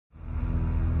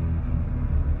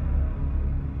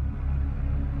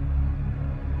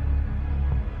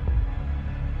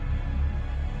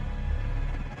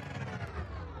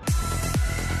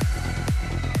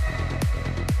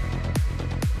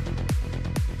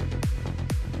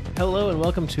Hello and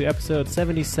welcome to episode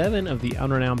 77 of the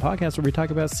Unrenowned Podcast, where we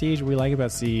talk about Siege, what we like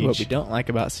about Siege. What we don't like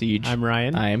about Siege. I'm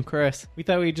Ryan. I am Chris. We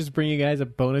thought we'd just bring you guys a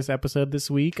bonus episode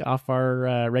this week off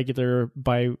our regular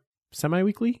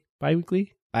semi-weekly?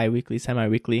 Bi-weekly? Bi-weekly,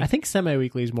 semi-weekly. I think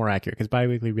semi-weekly is more accurate because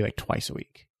bi-weekly would be like twice a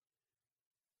week.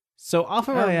 So off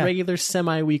of our regular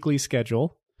semi-weekly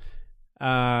schedule,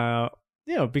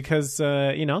 because,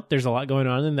 there's a lot going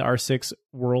on in the R6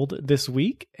 world this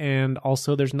week, and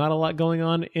also there's not a lot going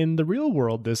on in the real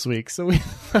world this week. So we'd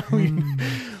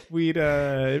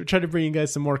try to bring you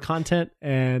guys some more content,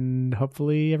 and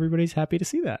hopefully everybody's happy to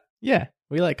see that. Yeah,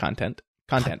 we like content.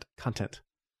 Content.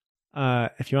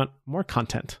 If you want more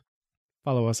content,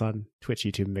 follow us on Twitch,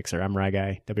 YouTube, Mixer. I'm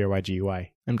Ryguy,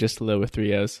 WRYGUY. I'm just Lil with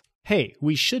 3 O's. Hey,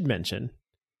 we should mention,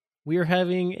 we are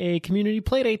having a community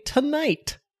playdate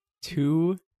tonight.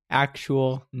 To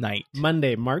actual night.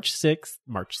 Monday, April 6th.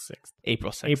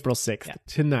 April 6th. Yeah.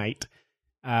 Tonight,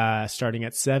 starting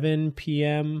at 7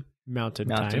 p.m. Mountain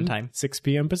time, 6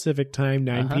 p.m. Pacific time,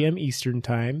 9 p.m. Eastern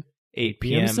time, 8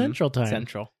 p.m. Central time.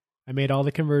 Central. I made all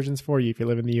the conversions for you if you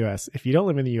live in the U.S. If you don't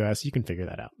live in the U.S., you can figure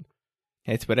that out.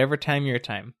 It's whatever time your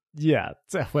time. Yeah,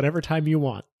 it's whatever time you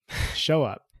want. Show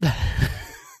up.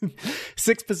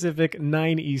 6 Pacific,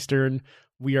 9 Eastern.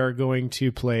 We are going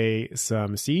to play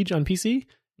some Siege on PC.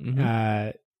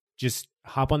 Mm-hmm. Just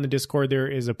hop on the Discord. There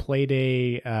is a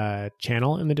Playday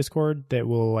channel in the Discord that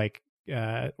will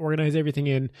organize everything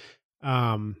in.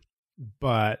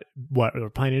 But what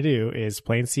we're planning to do is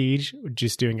playing Siege,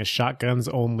 just doing a shotguns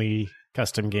only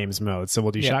custom games mode. So we'll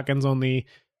do shotguns only.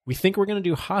 We think we're going to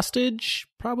do hostage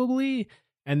probably,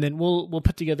 and then we'll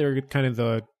put together kind of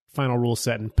the final rule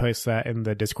set and post that in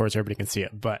the Discord so everybody can see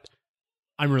it. But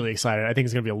I'm really excited. I think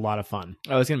it's going to be a lot of fun.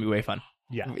 Oh, it's going to be way fun.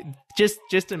 Yeah.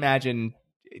 Just imagine,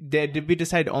 did we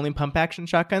decide to only pump action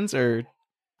shotguns, or?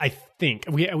 I think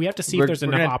we have to see if there's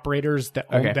enough operators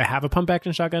that have a pump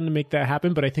action shotgun to make that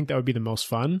happen, but I think that would be the most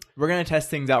fun. We're going to test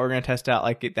things out. We're going to test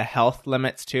out the health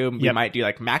limits too. We might do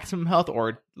maximum health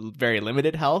or very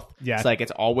limited health. Yeah. So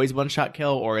it's always one shot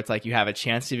kill, or it's you have a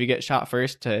chance if you get shot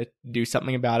first to do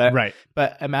something about it. Right.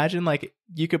 But imagine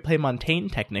you could play Montaigne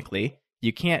technically.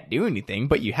 You can't do anything,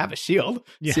 but you have a shield.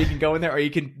 Yeah. So you can go in there, or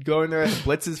you can go in there with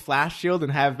Blitz's flash shield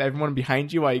and have everyone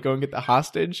behind you while you go and get the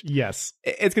hostage. Yes.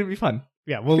 It's going to be fun.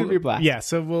 Yeah, it's going to be a blast. Yeah,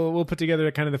 so we'll put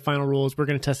together kind of the final rules. We're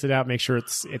going to test it out, make sure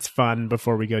it's fun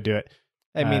before we go do it.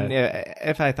 I mean,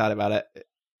 if I thought about it,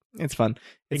 it's fun.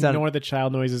 Ignore the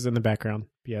child noises in the background.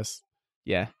 Yes.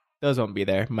 Yeah, those won't be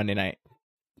there Monday night.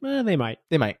 They might.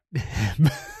 They might.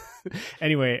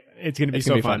 Anyway, it's going to be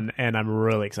so fun, and I'm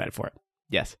really excited for it.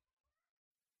 Yes.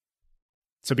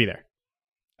 So be there.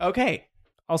 Okay.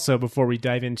 Also, before we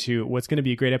dive into what's going to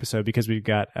be a great episode, because we've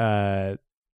got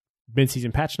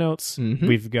mid-season patch notes,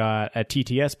 we've got a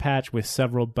TTS patch with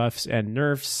several buffs and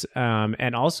nerfs,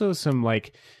 and also some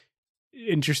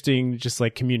interesting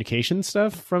communication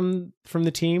stuff from the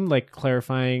team,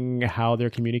 clarifying how they're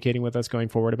communicating with us going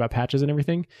forward about patches and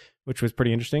everything, which was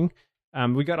pretty interesting.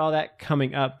 We got all that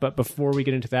coming up, but before we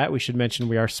get into that, we should mention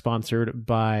we are sponsored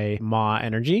by Ma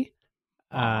Energy.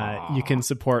 You can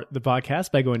support the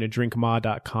podcast by going to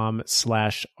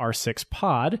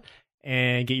drinkma.com/R6pod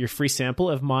and get your free sample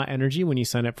of Ma Energy when you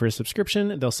sign up for a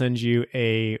subscription. They'll send you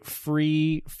a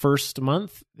free first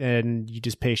month, and you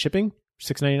just pay shipping,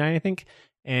 $6.99, I think,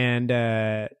 and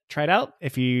try it out.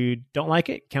 If you don't like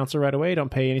it, cancel right away. Don't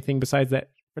pay anything besides that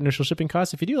initial shipping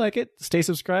cost. If you do like it, stay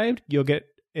subscribed. You'll get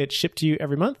it shipped to you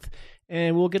every month,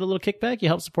 and we'll get a little kickback. You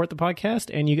help support the podcast,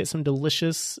 and you get some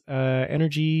delicious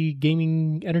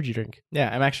gaming energy drink.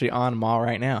 Yeah, I'm actually on Ma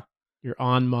right now. You're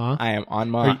on Ma? I am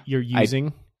on Ma. You're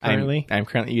using currently? I'm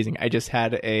currently using. I just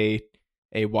had a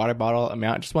water bottle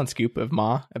amount, just one scoop of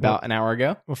Ma about an hour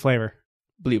ago. What flavor?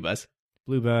 Blue Buzz.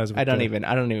 Blue Buzz. I don't even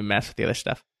mess with the other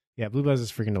stuff. Yeah, Blue Buzz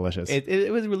is freaking delicious.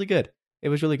 It was really good. It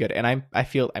was really good, and I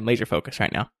feel I'm laser focused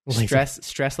right now.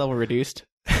 Stress level reduced.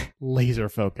 Laser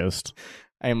focused.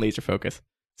 I am laser focused.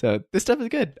 So this stuff is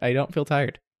good. I don't feel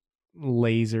tired.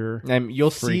 Laser. You'll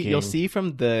see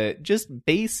from the just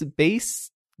base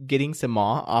getting some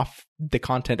Ma off the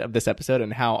content of this episode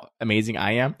and how amazing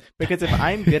I am. Because if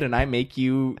I'm good and I make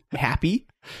you happy,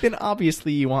 then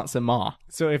obviously you want some Ma.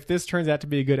 So if this turns out to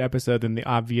be a good episode, then the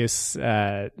obvious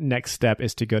next step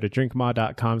is to go to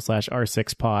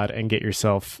drinkma.com/R6pod and get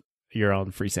yourself your own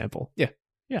free sample. Yeah.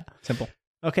 Yeah. Simple.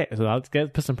 Okay, so let's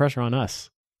put some pressure on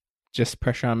us. Just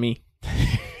pressure on me.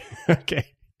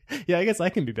 Okay. Yeah, I guess I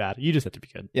can be bad. You just have to be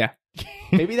good. Yeah.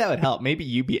 Maybe that would help. Maybe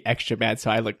you be extra bad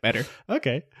so I look better.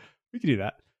 Okay. We can do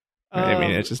that. I mean,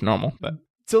 it's just normal, but...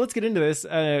 So let's get into this.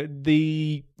 As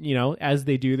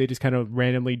they do, they just kind of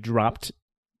randomly dropped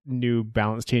new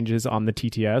balance changes on the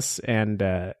TTS, and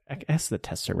I guess the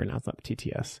test server now. It's not the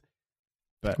TTS,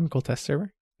 but technical test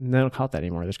server. They don't call it that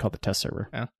anymore. They just call it the test server.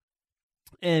 Oh.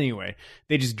 Anyway,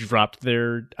 they just dropped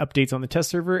their updates on the test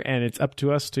server, and it's up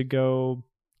to us to go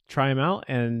try them out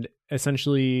and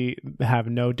essentially have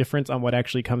no difference on what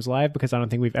actually comes live, because I don't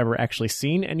think we've ever actually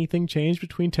seen anything change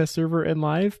between test server and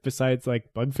live besides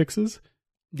like bug fixes.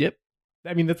 Yep.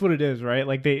 I mean, that's what it is, right?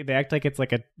 Like they act like it's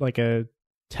like a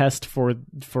test for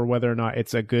whether or not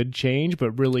it's a good change,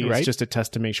 but really it's just a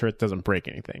test to make sure it doesn't break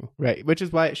anything. Right, which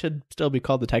is why it should still be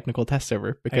called the technical test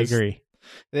server. Because I agree.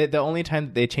 The only time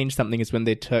that they changed something is when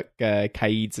they took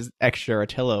Kaid's extra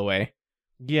Artilla away.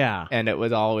 Yeah. And it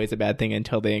was always a bad thing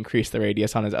until they increased the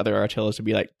radius on his other Artillas to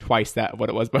be like twice that of what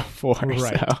it was before.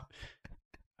 Right. So.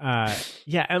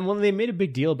 Yeah, and when they made a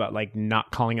big deal about like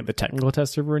not calling it the technical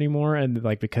test server anymore, and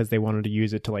like because they wanted to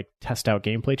use it to like test out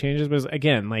gameplay changes, was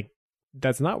again like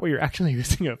that's not what you're actually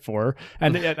using it for.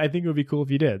 And I think it would be cool if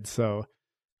you did. So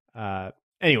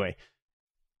anyway,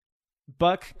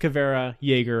 Buck, Caveira,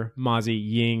 Jaeger, Mozzie,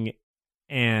 Ying,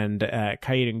 and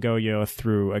Kaid and Goyo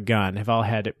through a gun have all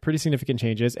had pretty significant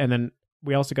changes. And then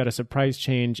we also got a surprise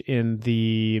change in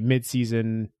the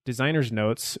mid-season designer's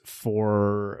notes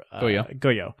for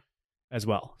Goyo as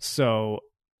well. So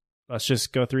let's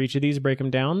just go through each of these, break them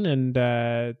down, and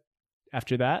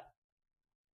after that,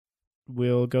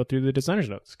 we'll go through the designer's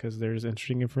notes because there's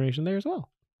interesting information there as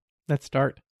well. Let's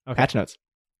start. Okay. Patch notes.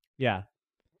 Yeah.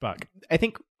 Buck. I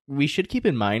think we should keep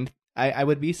in mind, I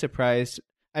would be surprised.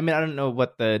 I mean, I don't know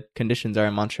what the conditions are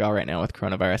in Montreal right now with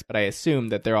coronavirus, but I assume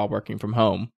that they're all working from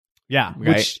home. Yeah,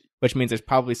 right? Which means there's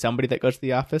probably somebody that goes to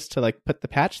the office to like put the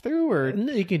patch through, or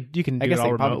you can do I guess it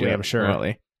all they probably remotely, do it I'm sure.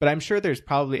 remotely. But I'm sure it's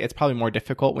probably more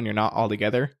difficult when you're not all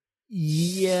together.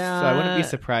 Yeah. So I wouldn't be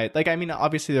surprised. Like, I mean,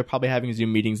 obviously they're probably having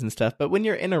Zoom meetings and stuff, but when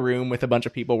you're in a room with a bunch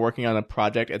of people working on a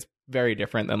project, it's very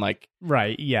different than like...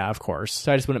 Right, yeah, of course.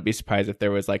 So I just wouldn't be surprised if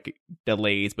there was like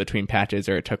delays between patches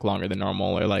or it took longer than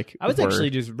normal or like... I was actually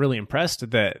just really impressed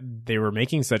that they were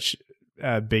making such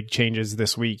big changes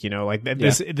this week, you know, like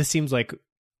this seems like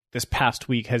this past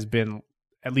week has been,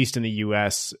 at least in the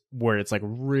US, where it's like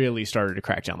really started to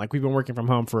crack down. Like we've been working from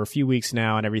home for a few weeks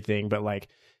now and everything, but like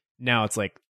now it's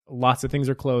like lots of things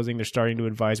are closing. They're starting to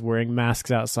advise wearing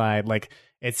masks outside. Like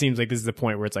it seems like this is the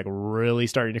point where it's like really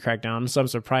starting to crack down. So I'm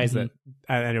surprised that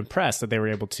and impressed that they were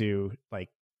able to like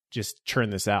just churn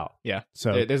this out. Yeah.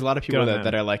 So there's a lot of people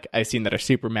that are like, I've seen that are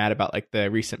super mad about like the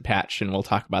recent patch, and we'll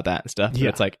talk about that and stuff. But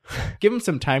it's like, give them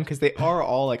some time because they are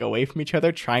all like away from each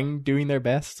other, doing their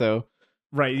best. So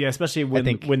right. Yeah. Especially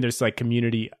when there's like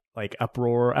community like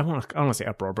uproar. I don't want to say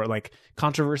uproar, but like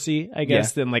controversy, I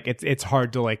guess. Then like it's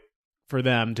hard to like for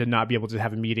them to not be able to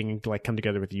have a meeting to like come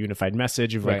together with a unified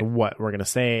message of like what we're gonna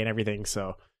say and everything.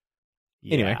 So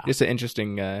anyway, just an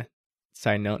interesting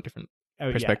side note, different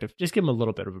perspective. Just give them a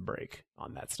little bit of a break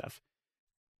on that stuff.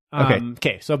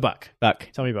 Okay. So Buck,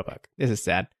 tell me about Buck. This is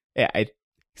sad. Yeah.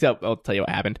 So I'll tell you what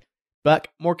happened. Buck,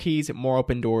 more keys, more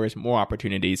open doors, more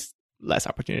opportunities, less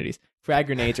opportunities. Frag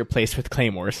grenades are placed with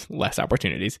claymores, less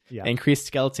opportunities. Yeah. Increased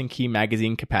skeleton key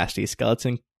magazine capacity.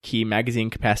 Skeleton key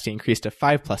magazine capacity increased to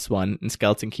 5+1, and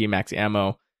skeleton key max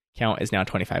ammo count is now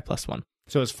 25+1.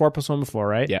 So it's 4+1 before,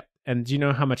 right? Yeah. And do you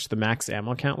know how much the max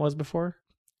ammo count was before?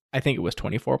 I think it was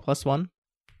 24+1.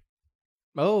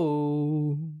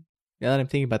 Oh, now that I'm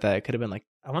thinking about that, it could have been like,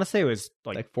 I want to say it was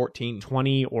like 14,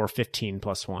 20 or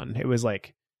 15+1. It was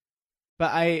like,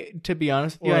 but to be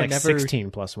honest with you, like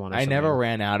 16+1. I never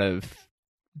ran out of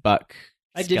Buck.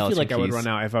 I did feel like keys. I would run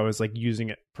out if I was like using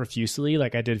it profusely.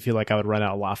 Like I did feel like I would run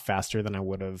out a lot faster than I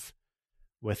would have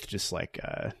with just like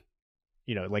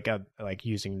like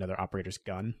using another operator's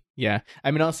gun. Yeah, I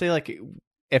mean, I'll say like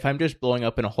if I'm just blowing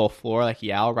up in a whole floor, like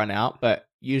I'll run out. But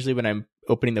usually when I'm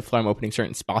opening the floor, I'm opening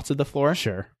certain spots of the floor.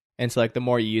 Sure. And so like the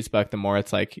more you use Buck, the more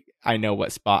it's like I know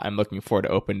what spot I'm looking for to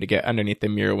open to get underneath the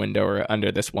mirror window or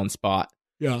under this one spot.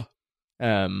 Yeah.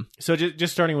 So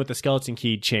just starting with the skeleton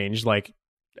key change, like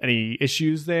any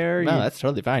issues there? No, that's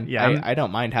totally fine. Yeah, I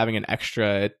don't mind having an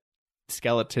extra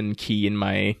skeleton key in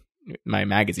my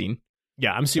magazine.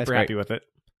 Yeah, I'm super happy with it.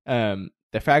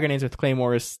 The frag grenades with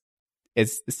claymores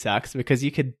sucks because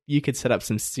you could set up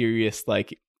some serious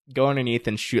like go underneath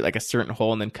and shoot like a certain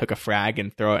hole and then cook a frag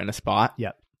and throw it in a spot.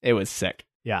 Yep. It was sick.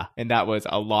 Yeah. And that was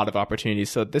a lot of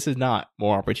opportunities. So this is not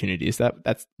more opportunities.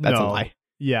 That's a lie.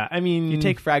 Yeah. I mean, you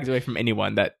take frags away from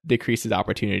anyone, that decreases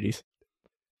opportunities.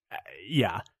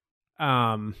 Yeah.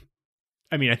 I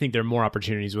mean, I think there are more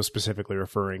opportunities was specifically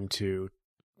referring to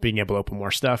being able to open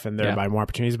more stuff and thereby more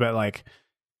opportunities, but like,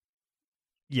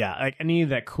 yeah, like any of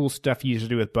that cool stuff you used to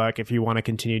do with Buck, if you want to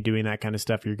continue doing that kind of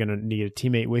stuff, you're going to need a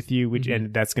teammate with you,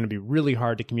 and that's going to be really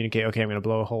hard to communicate. Okay, I'm going to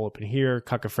blow a hole open here,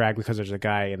 cuck a frag because there's a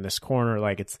guy in this corner.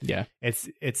 Like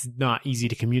it's not easy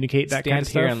to communicate that kind of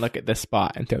stuff. Stand here and look at this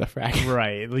spot and throw the frag.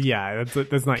 Right. Yeah,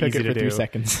 that's not easy to do. 3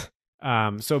 seconds.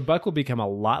 So Buck will become a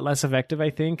lot less effective, I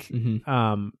think.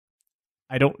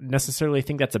 I don't necessarily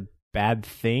think that's a bad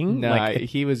thing. No, like,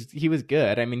 he was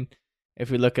good. I mean, if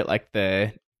we look at like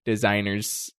the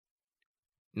designers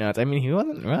notes, I mean, he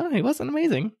wasn't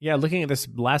amazing. Yeah, looking at this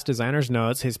last designer's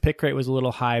notes, his pick rate was a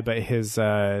little high, but his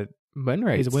win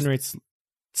rate's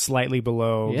slightly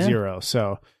below 0.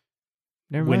 So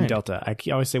win delta. I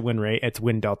always say win rate. It's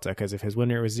win delta, because if his win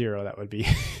rate was 0, that would be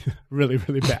really,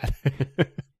 really bad.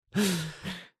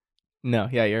 No,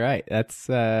 yeah, you're right. That's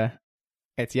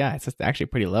it's just actually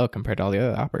pretty low compared to all the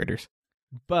other operators.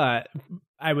 But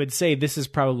I would say this is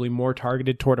probably more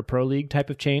targeted toward a Pro League type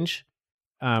of change,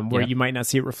 where you might not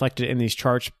see it reflected in these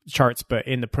charts, but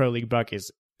in the Pro League, Buck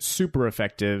is super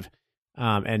effective,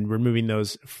 and removing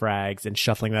those frags and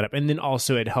shuffling that up. And then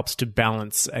also it helps to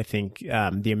balance, I think,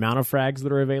 the amount of frags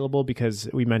that are available, because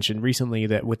we mentioned recently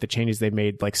that with the changes they've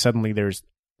made, like suddenly there's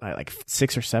like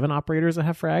 6 or 7 operators that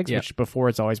have frags, which before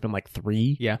it's always been like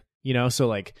 3. Yeah. So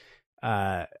like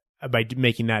by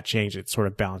making that change, it sort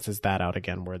of balances that out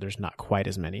again, where there's not quite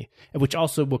as many, which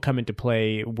also will come into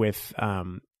play with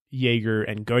Jaeger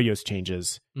and Goyo's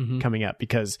changes coming up,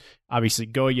 because obviously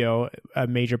Goyo, a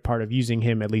major part of using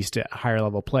him, at least at higher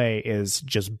level play, is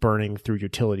just burning through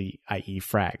utility, i.e.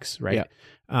 frags, right?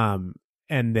 Yeah.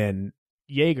 And then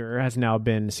Jaeger has now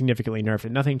been significantly nerfed,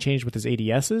 and nothing changed with his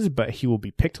ADSs, but he will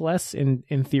be picked less in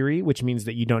theory, which means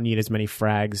that you don't need as many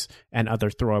frags and other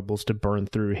throwables to burn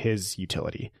through his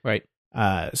utility. Right.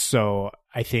 So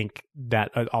I think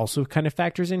that also kind of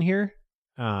factors in here.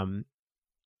 So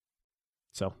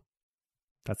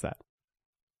that's that.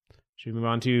 Should we move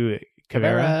on to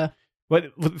Caveira?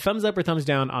 What thumbs up or thumbs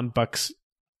down on Buck's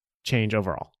change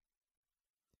overall?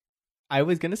 I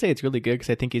was going to say it's really good because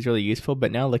I think he's really useful,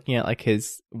 but now looking at like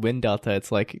his win delta, it's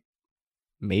like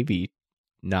maybe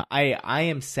not. I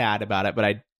am sad about it, but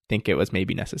I think it was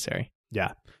maybe necessary.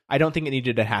 Yeah. I don't think it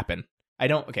needed to happen.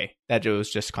 That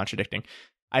was just contradicting.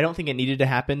 I don't think it needed to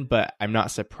happen, but I'm not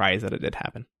surprised that it did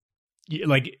happen. You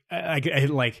don't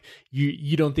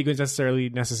think it was necessarily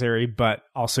necessary, but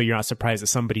also you're not surprised that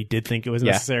somebody did think it was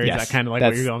necessary. Yes, is that kind of like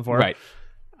what you're going for? Right.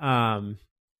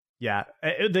 Yeah.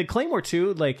 The Claymore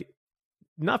too, like,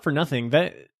 not for nothing,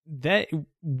 that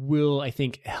will, I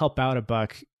think, help out a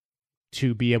Buck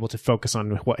to be able to focus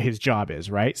on what his job is,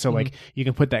 right? So like you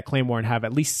can put that Claymore and have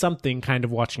at least something kind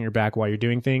of watching your back while you're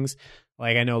doing things.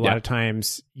 Like I know a lot of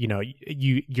times,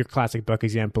 your classic Buck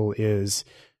example is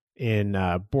in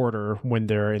Border, when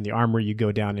they're in the armory, you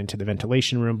go down into the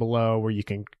ventilation room below where you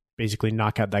can basically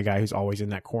knock out that guy who's always in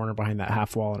that corner behind that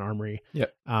half wall in armory.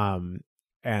 Yep.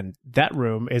 And that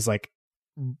room is like,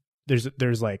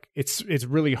 there's like, it's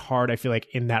really hard, I feel like,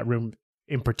 in that room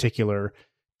in particular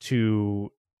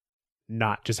to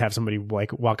not just have somebody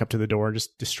like walk up to the door and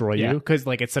just destroy you, because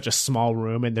like it's such a small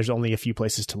room and there's only a few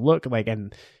places to look, like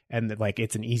and like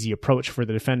it's an easy approach for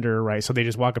the defender, right? So they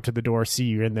just walk up to the door, see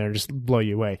you in there, and just blow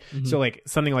you away. So like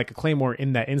something like a Claymore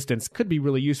in that instance could be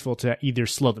really useful to either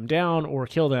slow them down or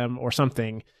kill them or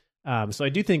something. So I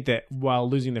do think that while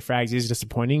losing the frags is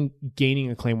disappointing,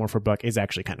 gaining a Claymore for Buck is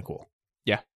actually kind of cool.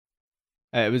 Yeah.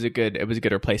 It was a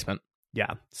good replacement.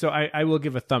 Yeah. So I will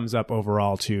give a thumbs up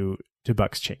overall to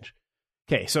Buck's change.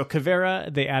 Okay, so Caveira,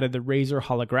 they added the Razor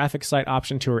holographic sight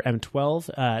option to her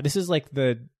M12. This is like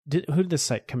who did this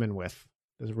sight come in with?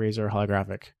 This Razor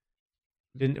holographic.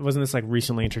 Wasn't this like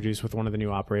recently introduced with one of the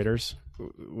new operators?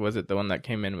 Was it the one that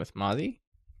came in with Mozzie?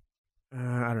 I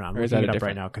don't know. I'm looking it up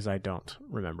right now because I don't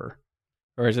remember.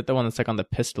 Or is it the one that's like on the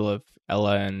pistol of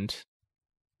Ella and...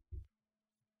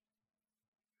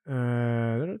 So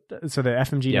the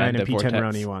FMG9 and P10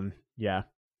 Roni one. Yeah.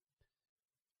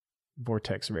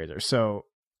 Vortex Razor. So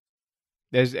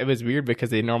it was weird because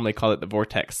they normally call it the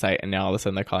Vortex sight, and now all of a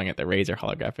sudden they're calling it the Razor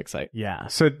holographic sight. Yeah.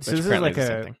 So this is like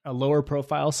a lower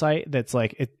profile sight that's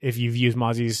like, if you've used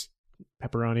Mozzie's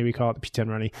Pepperoni, we call it the P10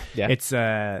 Roni.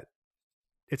 Yeah.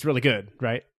 It's really good,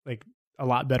 right? Like a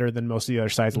lot better than most of the other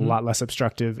sights, a lot less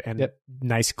obstructive, and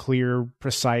nice, clear,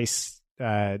 precise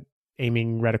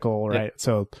aiming reticle, right?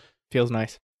 So feels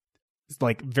nice. It's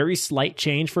like very slight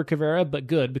change for Caveira, but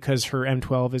good because her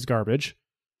M12 is garbage.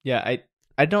 Yeah,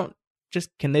 I don't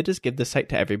can they just give the sight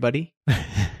to everybody?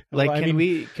 Like, well,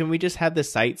 can we just have the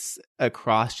sights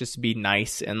across just be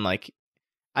nice? And like,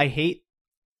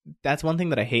 that's one thing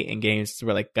that I hate in games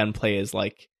where like gunplay is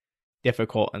like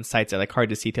difficult and sights are like hard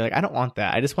to see through. Like, I don't want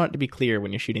that. I just want it to be clear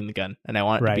when you're shooting the gun, and I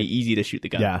want it to be easy to shoot the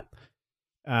gun.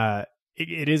 Yeah.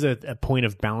 It is a point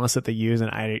of balance that they use, and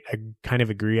I kind of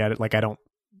agree at it. Like, I don't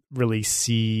really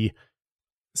see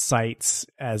sights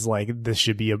as like this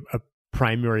should be a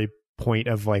primary point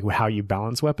of like how you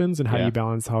balance weapons and how you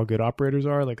balance how good operators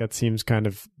are. Like, that seems kind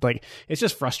of like, it's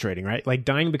just frustrating, right? Like,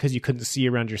 dying because you couldn't see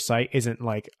around your sight isn't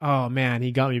like, oh man,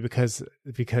 he got me because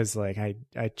like I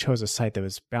chose a sight that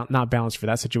was not balanced for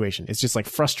that situation. It's just like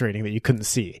frustrating that you couldn't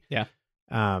see. Yeah.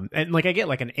 And like I get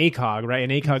like an ACOG, right?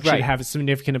 An ACOG should have a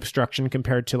significant obstruction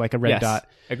compared to like a red dot.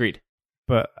 Agreed.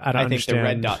 But I don't understand. think the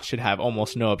red dot should have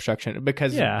almost no obstruction,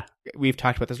 because we've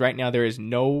talked about this. Right now, there is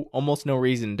almost no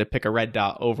reason to pick a red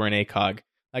dot over an ACOG.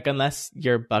 Like, unless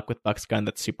you're Buck with Buck's gun,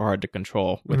 that's super hard to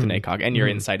control with an ACOG, and you're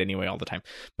inside anyway all the time.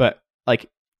 But like,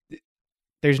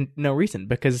 there's no reason,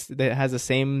 because it has the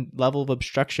same level of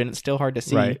obstruction. It's still hard to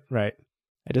see. Right.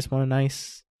 I just want a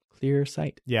nice, clear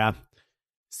sight. Yeah.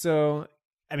 So,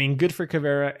 I mean, good for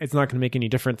Caveira. It's not going to make any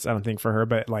difference, I don't think, for her,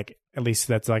 but like, at least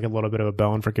that's like a little bit of a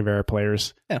bone for Caveira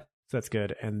players. Yeah. So that's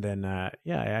good. And then, I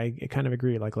kind of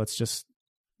agree. Like, let's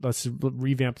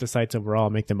revamp the sights overall,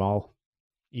 make them all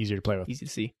easier to play with. Easy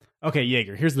to see. Okay,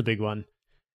 Jaeger. Here's the big one.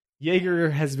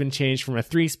 Jaeger has been changed from a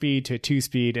 3-speed to a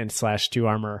 2-speed and /2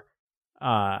 armor,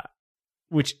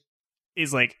 which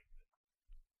is like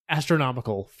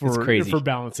astronomical for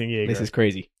balancing Jaeger. This is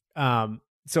crazy.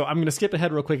 So I'm going to skip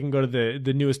ahead real quick and go to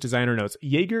the newest designer notes.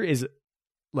 Jaeger is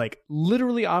like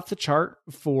literally off the chart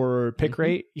for pick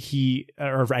rate.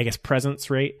 Or I guess presence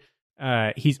rate.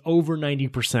 He's over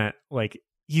 90%. Like,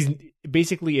 he's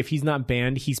basically, if he's not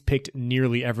banned, he's picked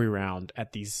nearly every round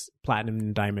at these platinum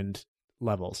and diamond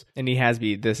levels. And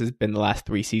this has been the last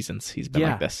 3 seasons. He's been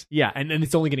like this. Yeah. And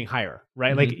it's only getting higher,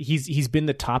 right? Like, he's been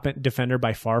the top defender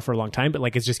by far for a long time, but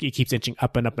like, it keeps inching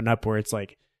up and up and up, where it's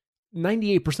like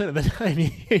 98% of the time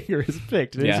Jaeger is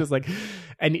picked. And it's just like,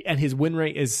 and his win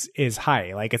rate is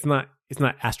high. Like, it's not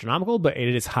astronomical, but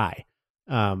it is high.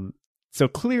 So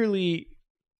clearly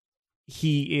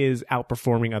he is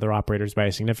outperforming other operators by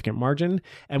a significant margin.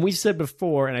 And we said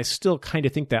before, and I still kind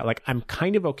of think that, like, I'm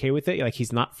kind of okay with it. Like,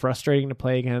 he's not frustrating to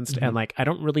play against. And like, I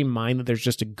don't really mind that there's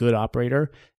just a good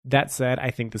operator. That said,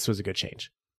 I think this was a good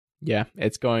change. Yeah,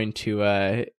 it's going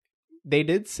to, they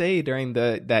did say during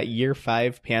that year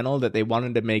 5 panel that they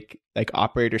wanted to make like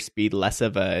operator speed less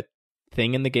of a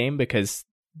thing in the game, because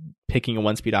picking a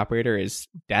 1-speed operator is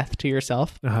death to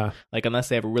yourself. Like, unless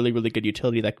they have a really, really good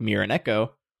utility like Mirror and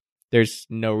Echo, there's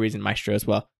no reason, Maestro as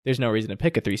well, there's no reason to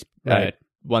pick a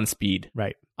 1-speed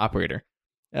operator.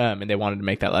 And they wanted to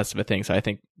make that less of a thing. So I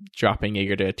think dropping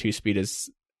Jaeger to a 2-speed is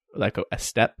like a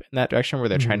step in that direction, where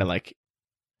they're trying to, like,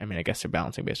 I mean, I guess they're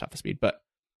balancing based off of speed, but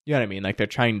you know what I mean? Like, they're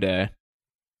trying to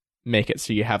make it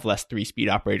so you have less 3-speed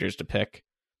operators to pick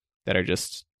that are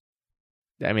just,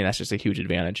 I mean, that's just a huge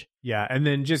advantage. Yeah, and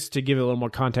then just to give it a little more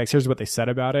context, here's what they said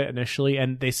about it initially,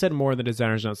 and they said more in the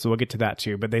designer's notes, so we'll get to that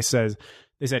too. But they said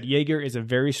Jaeger is a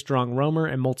very strong roamer,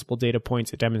 and multiple data points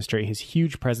that demonstrate his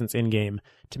huge presence in-game.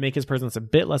 To make his presence a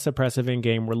bit less oppressive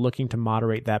in-game, we're looking to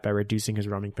moderate that by reducing his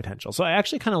roaming potential. So I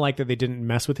actually kind of like that they didn't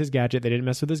mess with his gadget, they didn't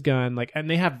mess with his gun, like, and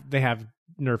they have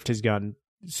nerfed his gun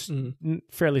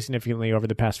fairly significantly over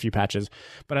the past few patches.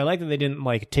 But I like that they didn't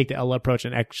like take the Ela approach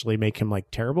and actually make him like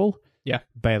terrible. Yeah.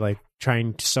 By like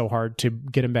trying so hard to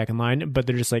get him back in line. But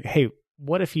they're just like, hey,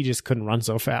 what if he just couldn't run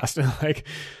so fast? And like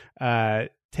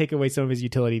take away some of his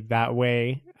utility that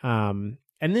way. And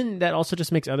then that also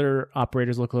just makes other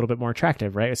operators look a little bit more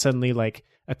attractive, right? Suddenly, like,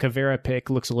 a Caveira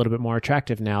pick looks a little bit more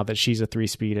attractive now that she's a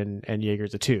 3-speed and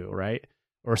Jaeger's a 2, right?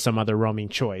 Or some other roaming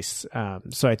choice.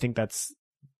 So I think that's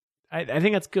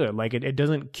good. Like, it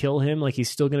doesn't kill him. Like, he's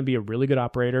still going to be a really good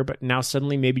operator, but now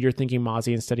suddenly maybe you're thinking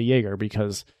Mozzie instead of Jaeger,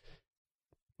 because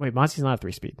wait, Mozzie's not a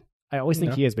 3-speed. I always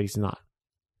think he is, but he's not.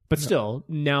 But still,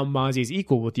 now Mozzie is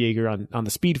equal with Jaeger on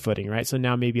the speed footing, right? So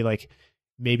now maybe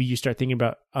you start thinking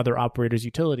about other operators'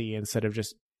 utility instead of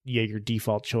just Jaeger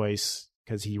default choice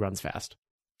because he runs fast.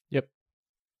 Yep.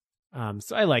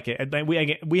 So I like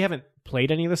it. We haven't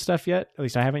played any of this stuff yet. At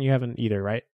least I haven't. You haven't either,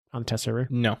 right? On the test server?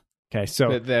 No. Okay,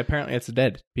 so apparently it's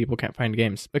dead. People can't find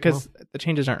games because the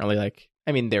changes aren't really like,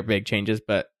 I mean, they're big changes,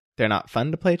 but they're not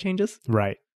fun to play changes.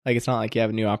 Right. Like, it's not like you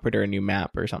have a new operator, a new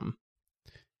map or something.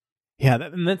 Yeah,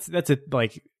 that's it.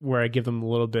 Like, where I give them a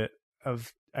little bit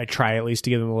of, I try at least to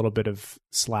give them a little bit of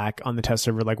slack on the test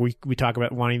server. Like, we talk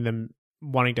about wanting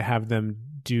to have them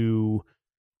do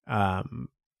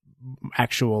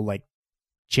actual like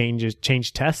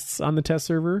change tests on the test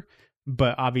server.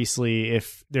 But obviously,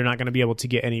 if they're not going to be able to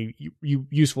get any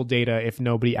useful data if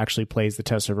nobody actually plays the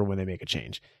test server when they make a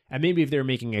change. And maybe if they're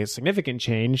making a significant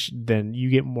change, then you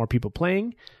get more people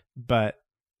playing. But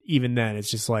even then, it's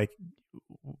just like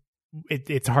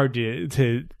it's hard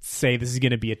to say this is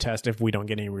going to be a test if we don't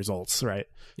get any results, right?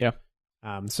 Yeah.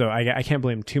 So I can't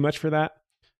blame too much for that.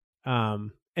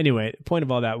 Anyway, the point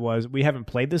of all that was we haven't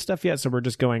played this stuff yet, so we're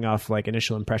just going off like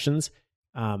initial impressions.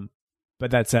 But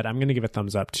that said, I'm going to give a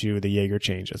thumbs up to the Jaeger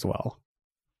change as well.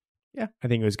 Yeah. I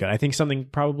think it was good. I think something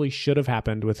probably should have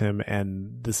happened with him,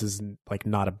 and this is like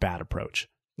not a bad approach.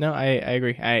 No, I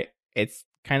agree. It's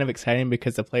kind of exciting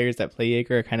because the players that play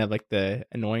Jaeger are kind of like the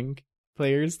annoying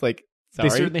players. Like, sorry,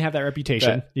 they certainly have that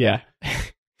reputation. But, yeah.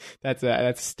 That's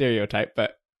a stereotype,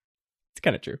 but it's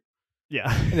kind of true.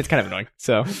 Yeah. And it's kind of annoying.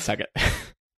 So suck it.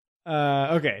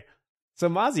 Okay. So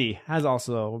Mozzie has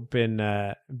also been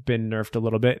nerfed a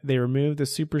little bit. They removed the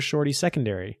super shorty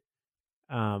secondary,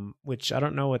 which I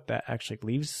don't know what that actually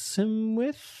leaves him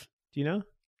with. Do you know?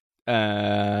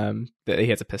 That he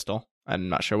has a pistol. I'm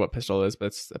not sure what pistol it is, but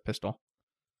it's a pistol.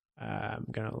 I'm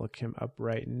gonna look him up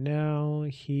right now.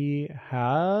 He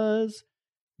has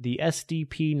the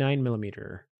SDP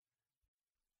 9mm,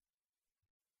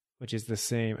 which is the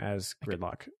same as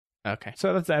Gridlock. Okay.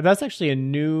 So that's actually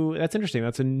that's interesting.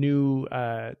 That's a new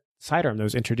sidearm that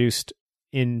was introduced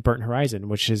in Burnt Horizon,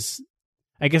 which is,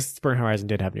 I guess Burnt Horizon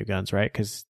did have new guns, right?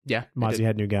 Because Mozzie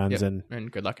had new guns, and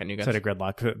Gridlock had new guns. So did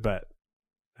Gridlock, but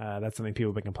that's something people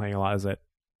have been complaining a lot, is that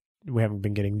we haven't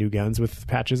been getting new guns with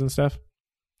patches and stuff.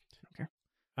 Okay.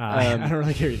 I don't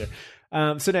really care either.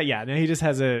 So now he just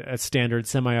has a standard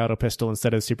semi-auto pistol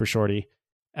instead of super shorty.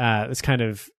 This kind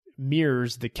of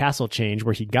mirrors the castle change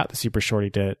where he got the super shorty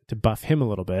to buff him a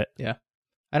little bit. Yeah.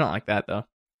 I don't like that though.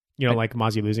 You don't like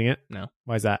Mozzie losing it? No.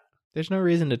 Why is that? There's no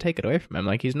reason to take it away from him.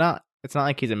 Like, it's not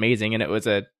like he's amazing, and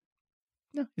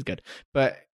no, he's good.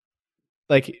 But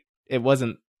like, it was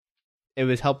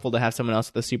helpful to have someone else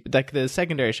with the super, like the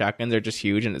secondary shotguns are just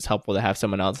huge, and it's helpful to have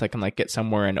someone else that can like get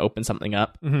somewhere and open something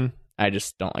up. Mm-hmm. I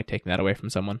just don't like taking that away from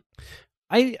someone.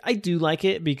 I do like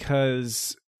it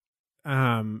because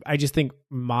I just think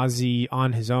Mozzie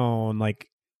on his own like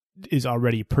is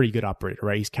already a pretty good operator,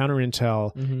 right? He's counter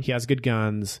intel. Mm-hmm. He has good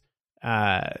guns.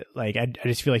 Like I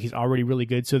just feel like he's already really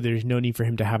good, so there's no need for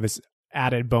him to have this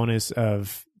added bonus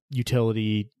of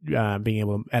utility, being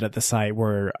able to edit the site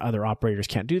where other operators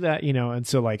can't do that, you know. And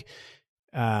so like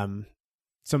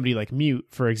somebody like Mute,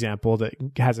 for example, that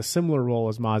has a similar role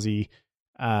as Mozzie,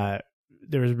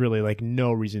 there was really like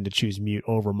no reason to choose Mute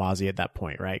over Mozzie at that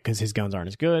point, right? Because his guns aren't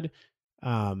as good,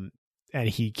 and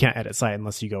he can't edit site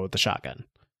unless you go with the shotgun.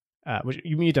 Which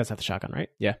Mute does have the shotgun, right?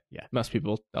 Yeah.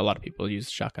 A lot of people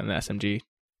use shotgun, the SMG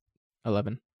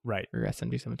 11, right, or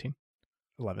SMG 17,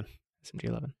 11, SMG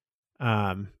 11.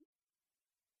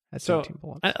 That's so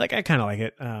I kind of like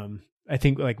it. I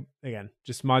think like again,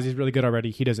 just Mozzie's really good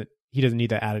already. He doesn't need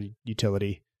that added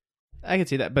utility. I can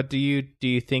see that, but do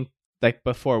you think like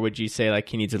before would you say like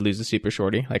he needs to lose a super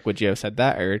shorty? Like would you have said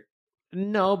that or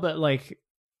no?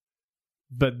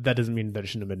 But that doesn't mean that it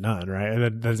shouldn't have been done, right?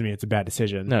 That doesn't mean it's a bad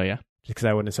decision. No, yeah, just because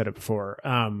I wouldn't have said it before.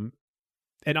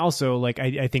 And also like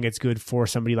I think it's good for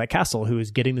somebody like Castle who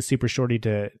is getting the super shorty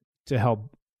to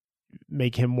help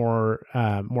make him more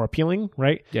appealing,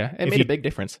 right? Yeah, it made a big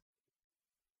difference.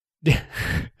 You're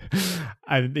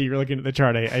looking at the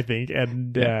chart, I think,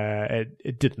 and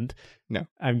it didn't. No,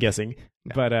 I'm guessing,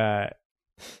 no. But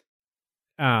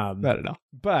not at all.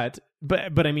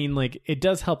 But I mean, like it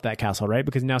does help that Castle, right?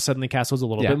 Because now suddenly Castle's a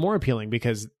little bit more appealing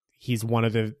because he's one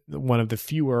of the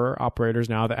fewer operators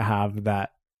now that have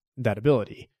that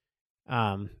ability.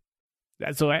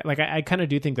 So I kind of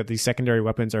do think that these secondary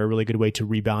weapons are a really good way to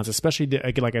rebalance, especially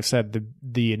like I've said,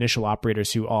 the initial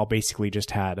operators who all basically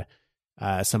just had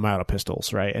semi-auto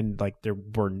pistols, right? And like there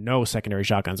were no secondary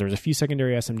shotguns. There was a few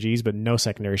secondary SMGs, but no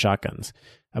secondary shotguns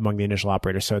among the initial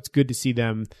operators. So it's good to see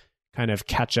them kind of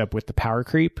catch up with the power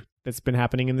creep that's been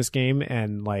happening in this game.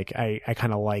 And like I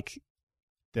kind of like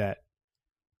that.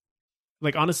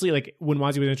 Like honestly, like when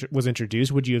Mozzie was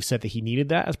introduced, would you have said that he needed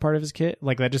that as part of his kit?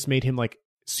 Like that just made him like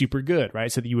super good,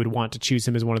 right? So that you would want to choose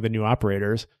him as one of the new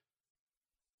operators.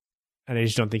 And I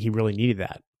just don't think he really needed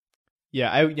that.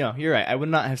 Yeah, you're right. I would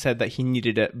not have said that he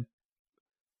needed it.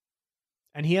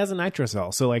 And he has a nitro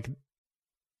cell, so like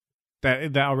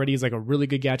that already is like a really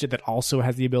good gadget that also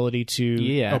has the ability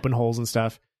to open holes and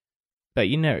stuff. But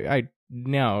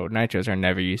nitros are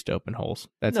never used to open holes.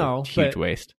 That's a huge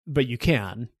waste. But you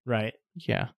can, right?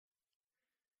 Yeah.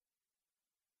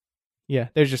 Yeah,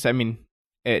 there's just,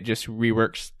 it just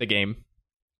reworks the game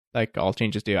like all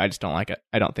changes do. I just don't like it.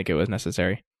 I don't think it was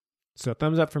necessary. So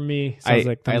thumbs up from me. Sounds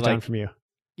like thumbs down from you.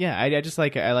 Yeah, I just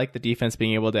like the defense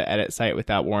being able to edit site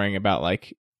without worrying about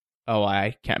like, oh,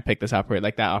 I can't pick this operator.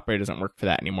 Like that operator doesn't work for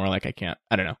that anymore. Like I can't.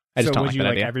 I don't know. I just don't like that idea.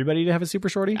 Would you like everybody to have a super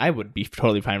shorty? I would be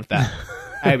totally fine with that.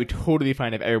 I would be totally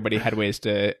fine if everybody had ways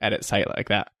to edit site like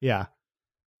that. Yeah.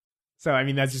 So I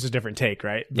mean, that's just a different take,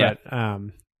 right? Yeah. But,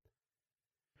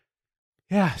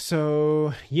 yeah.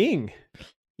 So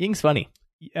Ying's funny.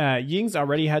 Ying's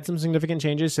already had some significant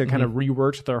changes, so kind of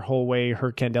reworked their whole way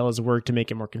her candelas work to make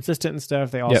it more consistent and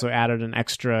stuff. They also added an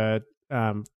extra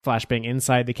flashbang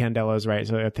inside the candelas, right?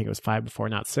 So I think it was 5 before,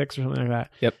 not 6 or something like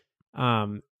that. Yep.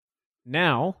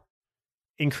 Now,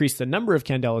 increased the number of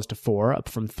candelas to 4, up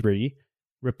from 3.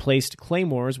 Replaced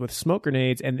claymores with smoke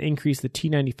grenades, and increased the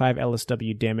T95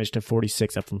 LSW damage to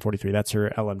 46, up from 43. That's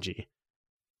her LMG.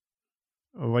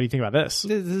 What do you think about this?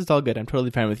 This is all good. I'm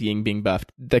totally fine with Ying being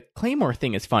buffed. The Claymore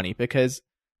thing is funny because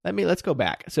let's go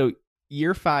back. So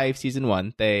year 5, season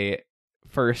 1, they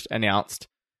first announced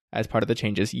as part of the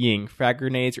changes Ying frag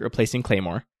grenades replacing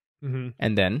Claymore,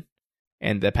 and then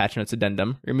and the patch notes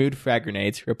addendum removed frag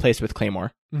grenades replaced with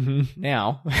Claymore.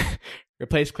 Now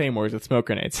replace Claymores with smoke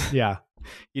grenades. Yeah,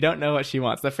 you don't know what she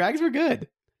wants. The frags were good.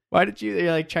 Why did you're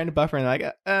like trying to buffer and like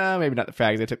maybe not the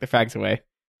frags. They took the frags away.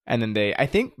 And then I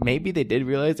think maybe they did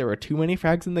realize there were too many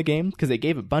frags in the game because they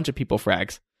gave a bunch of people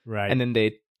frags. Right. And then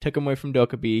they took them away from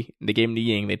Dokkaebi. They gave them to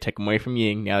Ying. They took them away from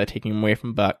Ying. Now they're taking them away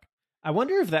from Buck. I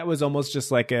wonder if that was almost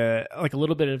just like a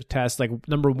little bit of a test. Like,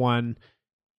 number one,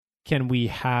 can we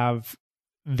have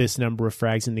this number of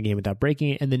frags in the game without breaking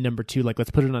it? And then number two, like,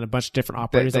 let's put it on a bunch of different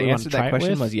operators. The answer to that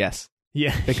question was yes.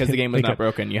 Yeah. Because the game was not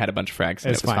broken. You had a bunch of frags.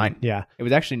 And it was fine. Yeah. It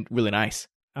was actually really nice.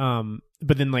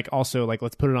 But then like also like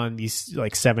let's put it on these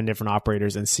like 7 different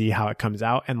operators and see how it comes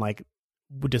out, and like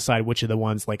decide which of the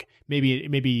ones, like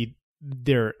maybe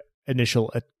their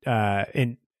initial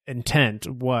intent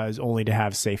was only to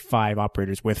have say 5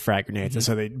 operators with frag grenades, and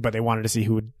so they wanted to see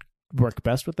who would work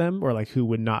best with them, or like who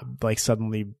would not like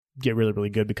suddenly get really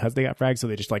really good because they got frags, so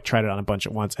they just like tried it on a bunch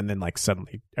at once and then like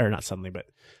slowly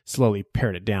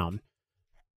pared it down.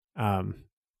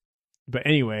 But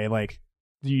anyway, like,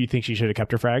 do you think she should have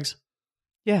kept her frags?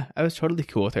 Yeah, I was totally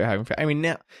cool with her having frags. I mean,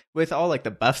 now, with all like the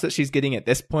buffs that she's getting at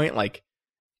this point, like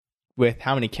with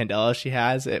how many candelas she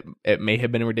has, it may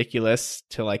have been ridiculous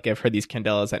to like give her these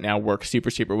candelas that now work super,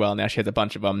 super well. Now she has a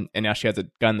bunch of them, and now she has a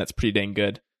gun that's pretty dang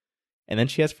good. And then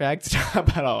she has frags to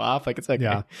top it all off. Like, it's like,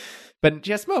 yeah. But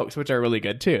she has smokes, which are really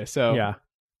good too. So, yeah.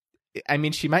 I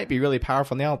mean, she might be really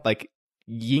powerful now. Like,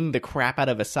 ying the crap out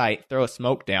of a site, throw a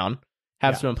smoke down,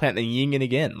 have someone plant, then ying it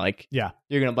again. Like, you're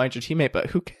going to blind your teammate, but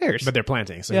who cares? But they're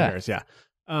planting, so who cares? Yeah.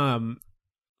 I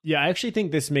actually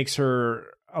think this makes her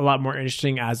a lot more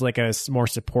interesting as like a more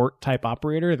support type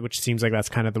operator, which seems like that's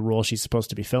kind of the role she's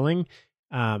supposed to be filling.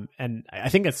 And I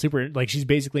think that's super, like, she's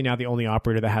basically now the only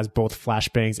operator that has both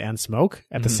flashbangs and smoke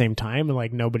at the same time, and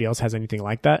like nobody else has anything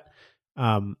like that.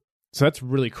 So that's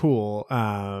really cool,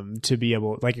 to be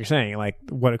able, like you're saying, like,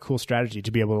 what a cool strategy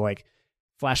to be able to like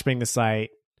flashbang the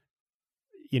site,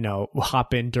 you know,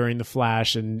 hop in during the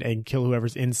flash and kill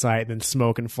whoever's inside, then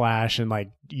smoke and flash, and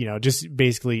like, you know, just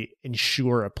basically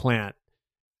ensure a plant.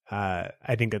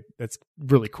 I think that's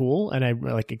really cool, and I'm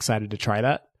like excited to try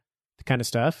that kind of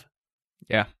stuff.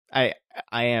 Yeah, I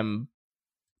am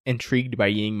intrigued by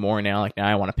Ying more now. Like, now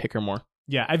I want to pick her more.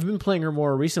 Yeah, I've been playing her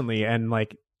more recently, and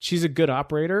like, she's a good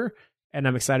operator, and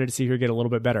I'm excited to see her get a little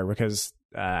bit better because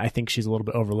I think she's a little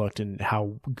bit overlooked in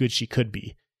how good she could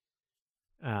be.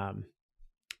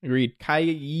 Agreed.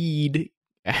 Kaid,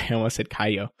 I almost said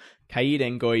Kaio. Kaid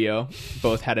and Goyo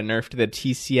both had a nerf to the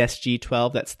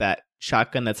TCSG-12. That's that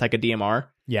shotgun that's like a DMR.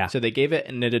 Yeah. So they gave it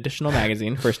an additional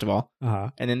magazine, first of all.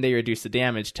 And then they reduced the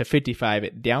damage to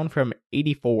 55, down from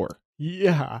 84.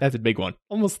 Yeah. That's a big one.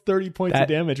 Almost 30 points of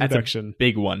damage reduction. That's a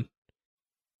big one.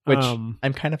 Which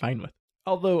I'm kind of fine with.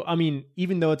 Although, I mean,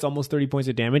 even though it's almost 30 points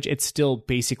of damage, it's still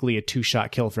basically a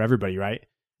 2-shot kill for everybody, right?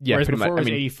 Yeah. Whereas before it was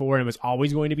 84 and it was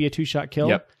always going to be a 2-shot kill.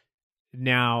 Yep.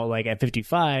 Now, like at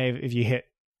 55, if you hit,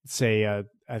 say, a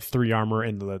 3 armor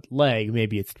in the leg,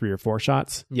 maybe it's 3 or 4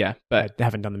 shots. Yeah, but I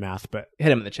haven't done the math, but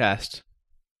hit him in the chest.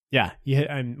 Yeah, you hit.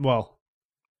 Well,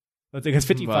 let's think it's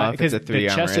 55 because the 3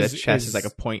 armor, the chest is like a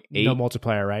 0.8. No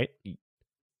multiplier, right?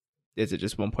 Is it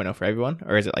just 1.0 for everyone,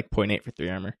 or is it like 0.8 for 3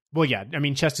 armor? Well, yeah. I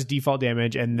mean, chest is default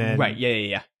damage, and then right,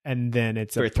 yeah. And then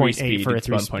it's for a 0.8 for a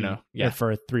 3 1.0, yeah,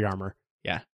 for a 3 armor,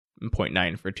 yeah, and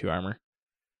 0.9 for 2 armor.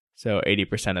 So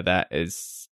 80% of that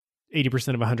is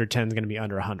 80% of 110 is going to be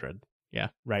under 100. Yeah,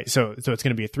 right. So it's going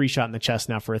to be a 3 shot in the chest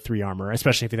now for a 3 armor,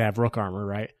 especially if they have rook armor,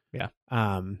 right? Yeah.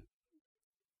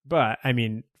 But I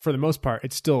mean, for the most part,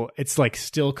 it's still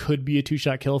could be a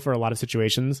 2-shot kill for a lot of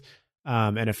situations.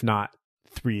 And if not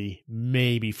 3,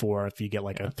 maybe 4 if you get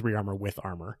like a 3 armor with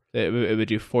armor. It would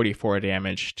do 44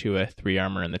 damage to a 3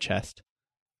 armor in the chest.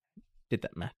 Did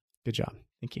that math. Good job.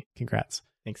 Thank you. Congrats.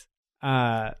 Thanks.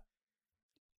 I'm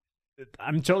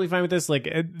totally fine with this. Like,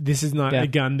 this is not a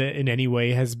gun that in any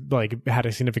way has like had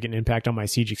a significant impact on my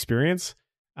Siege experience.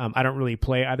 I don't really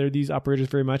play either of these operators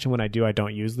very much, and when I do, I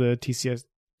don't use the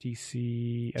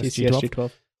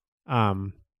TCSG12.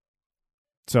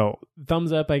 So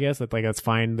thumbs up, I guess. That's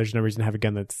fine. There's no reason to have a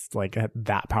gun that's like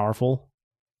that powerful.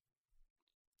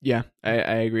 Yeah, I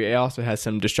agree. It also has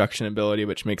some destruction ability,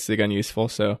 which makes the gun useful.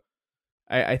 So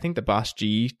I think the Boss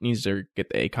G needs to get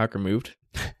the ACOG removed.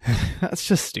 That's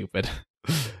just stupid.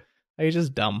 It's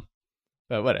just dumb.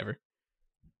 But whatever.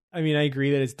 I mean, I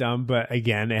agree that it's dumb, but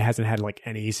again, it hasn't had like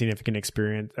any significant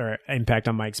experience or impact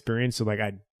on my experience, so like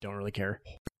I don't really care.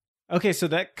 Okay, so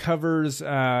that covers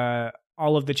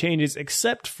all of the changes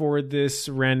except for this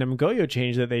random Goyo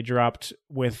change that they dropped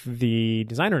with the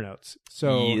designer notes.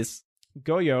 So yes.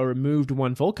 Goyo removed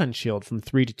 1 Vulcan shield from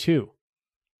 3 to 2.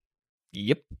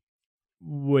 Yep.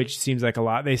 Which seems like a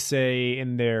lot. They say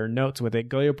in their notes with it,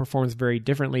 Goyo performs very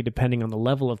differently depending on the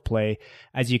level of play.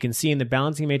 As you can see in the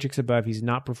balancing matrix above, he's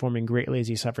not performing greatly as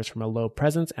he suffers from a low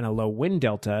presence and a low win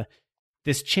delta.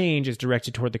 This change is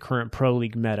directed toward the current Pro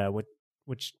League meta,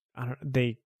 which I don't,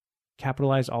 they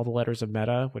capitalized all the letters of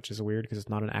meta, which is weird because it's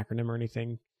not an acronym or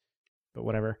anything, but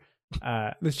whatever.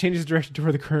 This change is directed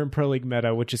toward the current Pro League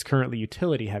meta, which is currently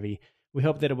utility heavy. We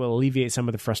hope that it will alleviate some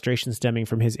of the frustration stemming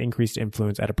from his increased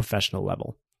influence at a professional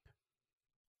level.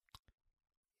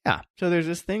 Yeah, so there's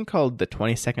this thing called the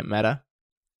 20-second meta,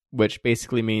 which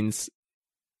basically means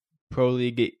Pro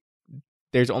League,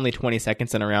 there's only 20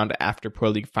 seconds in a round after Pro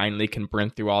League finally can burn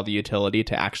through all the utility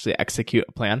to actually execute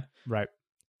a plan. Right.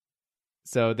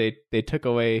 So they took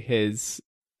away his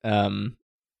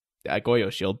Goyo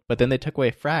shield, but then they took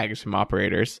away frags from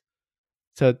operators.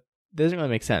 So it doesn't really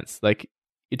make sense. Like,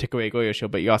 you took away a Goyo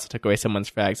shield, but you also took away someone's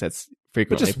frags that's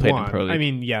frequently played in Pro League. I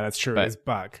mean, yeah, that's true. It's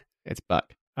Buck. It's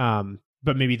Buck.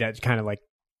 But maybe that kind of like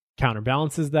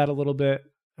counterbalances that a little bit.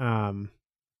 But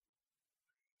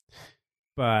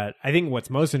I think what's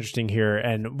most interesting here,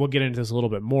 and we'll get into this a little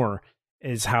bit more,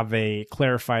 is how they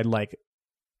clarified, like,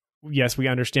 yes, we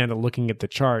understand that looking at the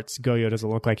charts, Goyo doesn't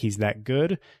look like he's that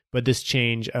good, but this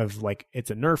change of like,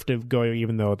 it's a nerf to Goyo,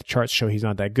 even though the charts show he's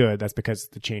not that good, that's because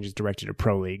the change is directed at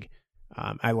Pro League.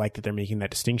 I like that they're making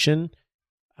that distinction.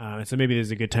 So maybe this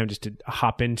is a good time just to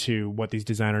hop into what these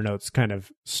designer notes kind of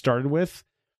started with.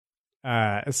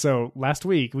 So last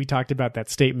week we talked about that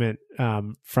statement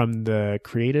from the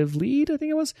creative lead, I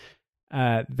think it was,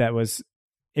 that was,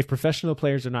 if professional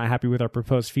players are not happy with our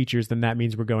proposed features, then that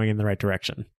means we're going in the right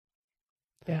direction.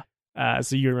 Yeah.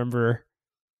 So you remember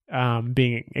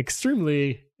being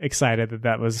extremely excited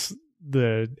that was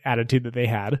the attitude that they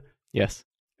had. Yes.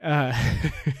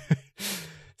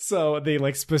 So they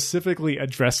like specifically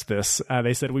addressed this.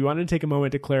 They said, we wanted to take a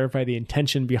moment to clarify the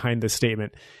intention behind this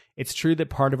statement. It's true that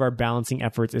part of our balancing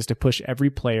efforts is to push every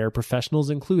player, professionals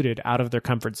included, out of their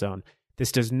comfort zone.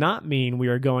 This does not mean we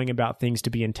are going about things to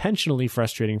be intentionally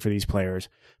frustrating for these players,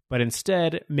 but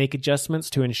instead make adjustments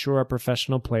to ensure our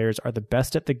professional players are the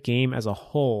best at the game as a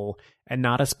whole and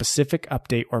not a specific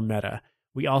update or meta.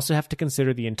 We also have to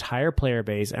consider the entire player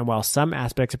base, and while some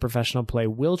aspects of professional play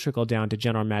will trickle down to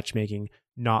general matchmaking,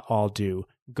 not all do.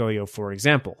 Goyo, for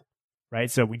example, right?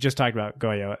 So we just talked about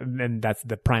Goyo, and that's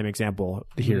the prime example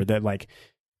here, that like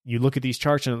you look at these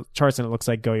charts and it looks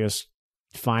like Goyo's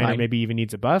fine. Or maybe even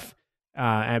needs a buff,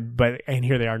 and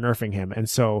here they are nerfing him, and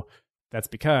so that's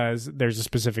because there's a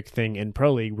specific thing in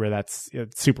Pro League where it's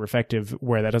super effective,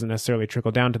 where that doesn't necessarily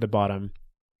trickle down to the bottom.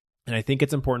 And I think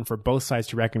it's important for both sides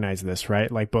to recognize this,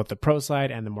 right? Like both the pro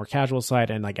side and the more casual side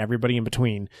and like everybody in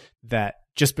between, that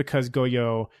just because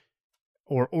Goyo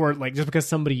or like just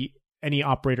because any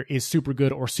operator is super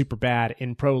good or super bad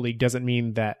in Pro League doesn't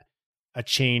mean that a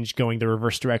change going the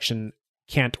reverse direction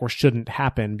can't or shouldn't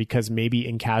happen, because maybe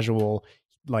in casual,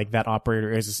 like that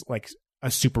operator is like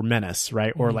a super menace,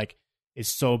 right? Mm-hmm. Or like is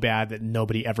so bad that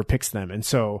nobody ever picks them. And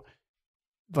so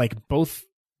like both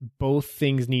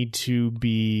sides need to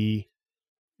be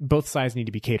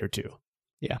catered to.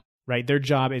 Yeah. Right. Their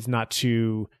job is not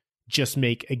to just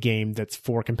make a game that's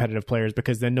for competitive players,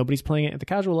 because then nobody's playing it at the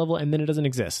casual level and then it doesn't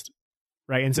exist.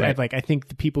 Right. And so I think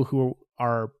the people who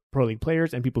are Pro League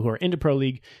players and people who are into Pro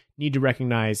League need to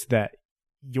recognize that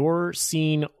your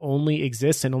scene only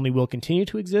exists and only will continue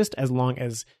to exist as long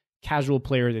as casual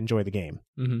players enjoy the game.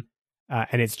 Mm-hmm.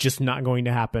 And it's just not going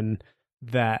to happen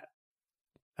that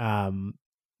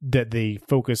that they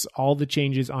focus all the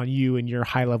changes on you and your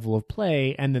high level of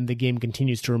play, and then the game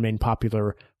continues to remain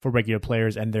popular for regular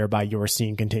players, and thereby your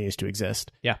scene continues to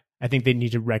exist. Yeah. I think they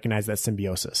need to recognize that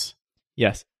symbiosis.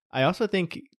 Yes. I also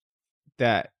think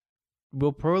that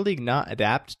will Pro League not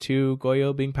adapt to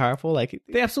Goyo being powerful? Like,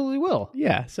 They absolutely will.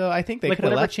 yeah. So I think they Like could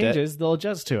have whatever left changes, it. they'll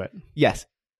adjust to it. Yes.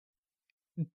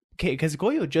 Okay, because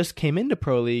Goyo just came into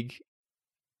Pro League.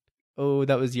 Oh,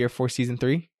 that was year 4, season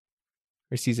 3?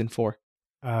 Or season 4?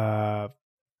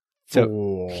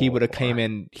 So he would have came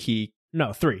in,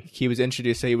 3. he was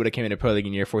introduced, so he would have came into Pro League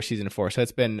in year 4, season 4. So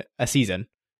it's been a season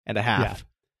and a half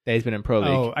that he's been in Pro League.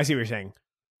 Oh, I see what you're saying.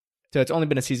 So it's only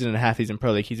been a season and a half he's in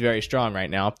Pro League. He's very strong right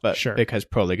now, but Sure. because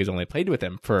Pro League has only played with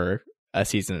him for a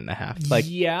season and a half. Like,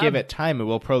 Yeah. give it time, and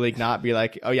will Pro League not be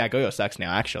like, oh yeah, Goyo sucks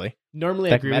now, actually? Normally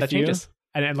I Like, agree meta with you. changes.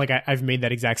 And like I've made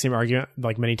that exact same argument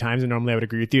like many times, and normally I would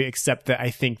agree with you, except that I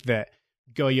think that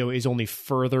Goyo is only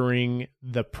furthering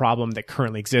the problem that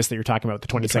currently exists that you're talking about, the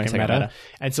 20-second meta.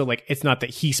 And so like it's not that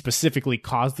he specifically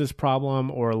caused this problem,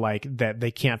 or like that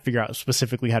they can't figure out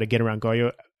specifically how to get around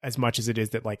Goyo, as much as it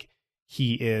is that like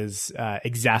he is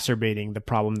exacerbating the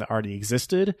problem that already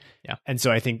existed. Yeah. And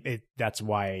so I think that's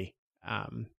why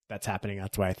that's happening.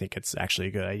 That's why I think it's actually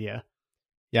a good idea.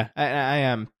 Yeah, I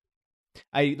am.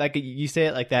 I like you say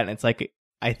it like that, and it's like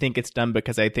I think it's done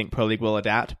because I think Pro League will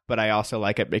adapt, but I also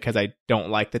like it because I don't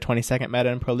like the 20-second meta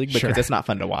in Pro League because Sure. it's not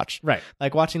fun to watch. Right.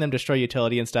 Like watching them destroy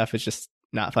utility and stuff is just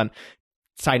not fun.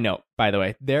 Side note, by the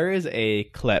way, there is a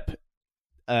clip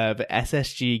of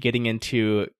SSG getting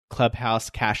into Clubhouse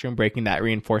cash room, breaking that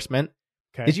reinforcement.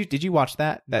 Okay. Did you watch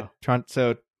that? No.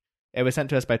 So it was sent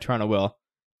to us by Toronto Will.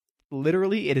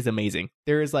 Literally, it is amazing.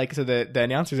 There is like, so the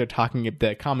announcers are talking,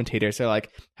 the commentators are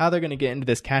like, how they're going to get into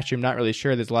this cash room, not really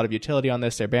sure. There's a lot of utility on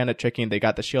this. They're bandit tricking. They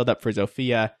got the shield up for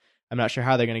Zofia. I'm not sure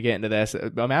how they're going to get into this.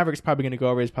 Maverick's probably going to go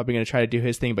over. He's probably going to try to do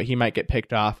his thing, but he might get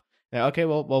picked off. They're, okay,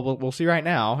 well, we'll see right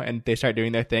now. And they start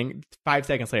doing their thing. 5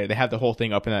 seconds later, they have the whole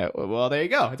thing open. Well, there you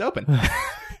go. It's open.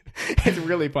 It's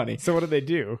really funny. So what do they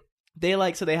do? They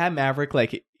so they had Maverick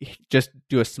like just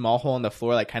do a small hole in the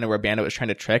floor, like kind of where Bandit was trying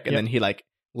to trick, and then he like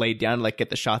laid down to like get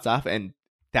the shots off, and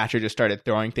Thatcher just started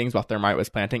throwing things while Thermite was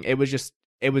planting. It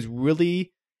was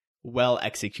really well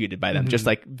executed by them, just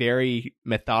like very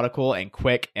methodical and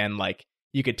quick, and like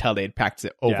you could tell they'd practice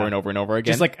it over and over and over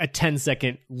again. Just like a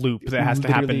 10-second loop that has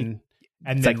to happen.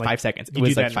 And it's then like 5 seconds. It you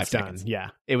was do like that 5 and it's done. seconds. Yeah.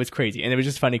 It was crazy. And it was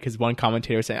just funny because one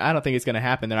commentator was saying, I don't think it's going to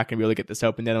happen. They're not going to be able to get this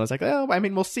open. Then I was like, oh, I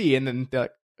mean, we'll see. And then they're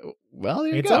like, well,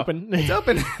 there you It's go. open. It's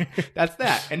open. That's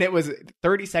that. And it was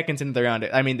 30 seconds into the round.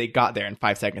 I mean, they got there in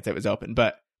 5 seconds. It was open.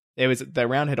 But the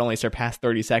round had only surpassed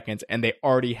 30 seconds. And they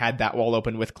already had that wall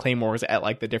open with claymores at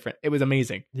like the different. It was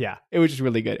amazing. Yeah. It was just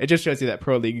really good. It just shows you that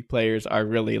Pro League players are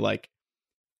really like,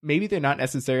 maybe they're not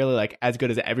necessarily like as good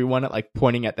as everyone at like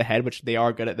pointing at the head, which they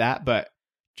are good at that. But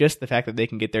just the fact that they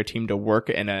can get their team to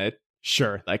work in a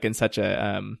like in such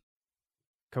a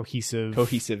cohesive,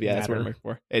 yeah, that's what I'm looking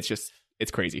for.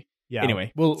 It's crazy. Yeah.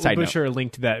 Anyway, we'll side be note. sure to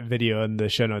link to that video in the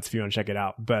show notes if you want to check it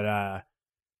out. But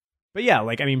yeah,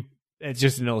 like I mean, it's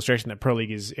just an illustration that Pro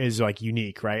League is like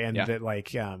unique, right? And that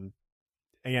like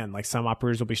again, like some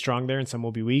operators will be strong there and some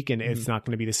will be weak, and it's not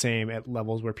going to be the same at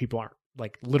levels where people aren't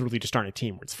like literally just starting a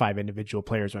team where it's 5 individual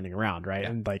players running around, right?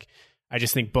 And like I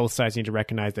just think both sides need to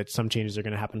recognize that some changes are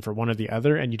going to happen for one or the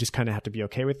other, and you just kind of have to be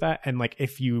okay with that. And like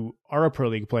if you are a Pro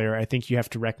League player, I think you have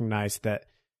to recognize that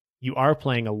you are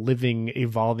playing a living,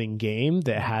 evolving game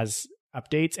that has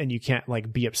updates, and you can't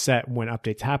like be upset when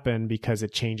updates happen because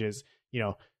it changes. You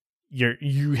know,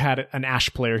 you had an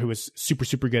Ashe player who was super,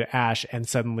 super good at Ashe, and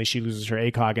suddenly she loses her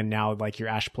ACOG, and now like your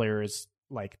Ashe player is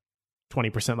like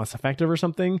 20% less effective or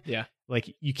something. Yeah.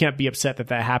 Like you can't be upset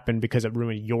that happened because it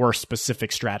ruined your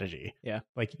specific strategy. Yeah.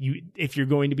 Like if you're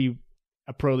going to be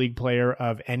a Pro League player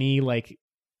of any like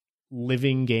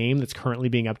living game that's currently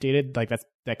being updated, like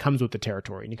that comes with the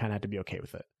territory, and you kind of have to be okay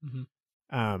with it.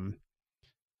 Mm-hmm.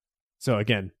 So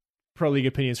again, Pro League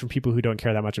opinions from people who don't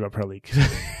care that much about Pro League.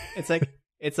 It's like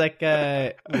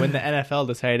when the NFL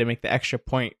decided to make the extra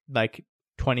point like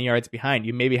 20 yards behind.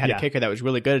 You maybe had a kicker that was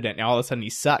really good at it, and all of a sudden he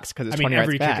sucks because it's 20 yards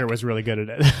back. Every kicker was really good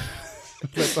at it.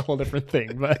 That's a whole different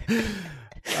thing, but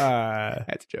that's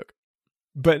a joke.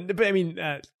 But I mean,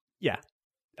 yeah.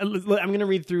 I'm going to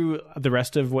read through the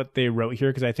rest of what they wrote here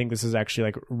because I think this is actually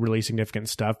like really significant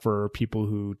stuff for people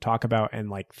who talk about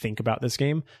and like think about this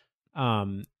game.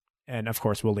 And of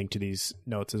course, we'll link to these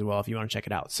notes as well if you want to check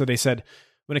it out. So they said,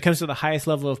 when it comes to the highest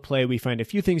level of play, we find a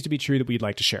few things to be true that we'd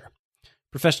like to share.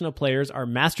 Professional players are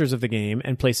masters of the game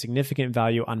and place significant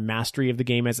value on mastery of the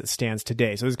game as it stands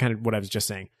today. So this is kind of what I was just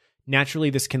saying. Naturally,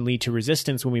 this can lead to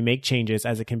resistance when we make changes,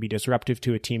 as it can be disruptive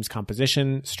to a team's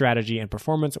composition, strategy, and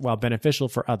performance, while beneficial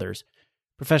for others.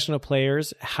 Professional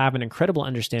players have an incredible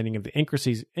understanding of the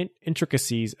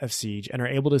intricacies of Siege and are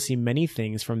able to see many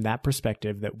things from that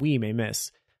perspective that we may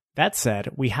miss. That said,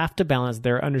 we have to balance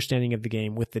their understanding of the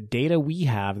game with the data we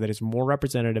have that is more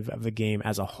representative of the game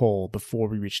as a whole before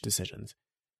we reach decisions.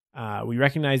 We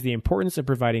recognize the importance of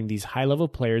providing these high-level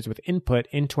players with input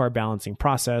into our balancing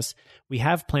process. We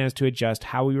have plans to adjust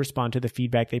how we respond to the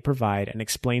feedback they provide and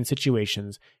explain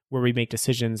situations where we make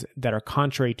decisions that are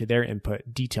contrary to their input,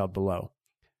 detailed below.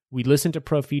 We listen to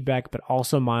pro feedback, but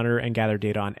also monitor and gather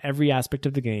data on every aspect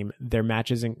of the game, their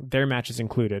matches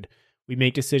included. We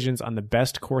make decisions on the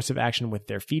best course of action with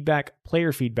their feedback,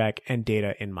 player feedback, and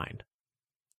data in mind.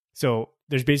 So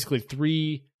there's basically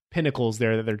 3 pinnacles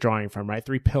there that they're drawing from, right?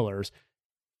 3 pillars: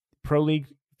 Pro League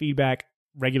feedback,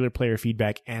 regular player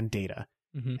feedback, and data.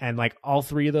 Mm-hmm. And like all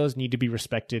 3 of those need to be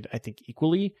respected, I think,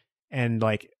 equally. And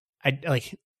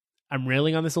I'm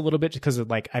railing on this a little bit because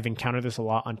I've encountered this a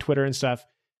lot on Twitter and stuff,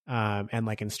 and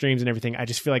like in streams and everything. I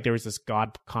just feel like there was this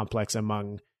god complex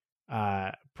among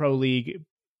Pro League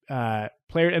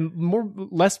player and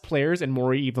less players and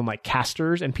more even like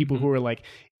casters and people who are like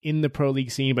in the Pro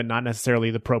League scene, but not necessarily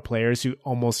the pro players, who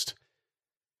almost,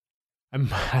 I'm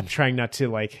trying not to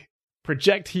like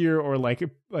project here or like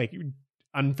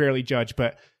unfairly judge,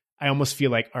 but I almost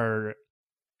feel like are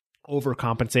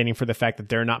overcompensating for the fact that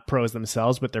they're not pros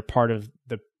themselves, but they're part of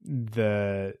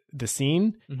the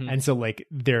scene. Mm-hmm. And so like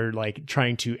they're like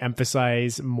trying to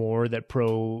emphasize more that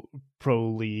pro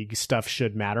league stuff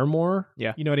should matter more.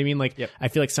 Yeah. You know what I mean? Like, yep. I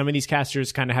feel like some of these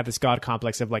casters kind of have this god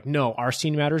complex of like, no, our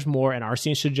scene matters more and our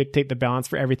scene should dictate the balance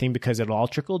for everything because it'll all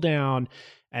trickle down.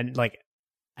 And like,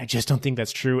 I just don't think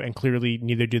that's true. And clearly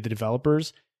neither do the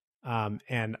developers.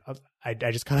 And I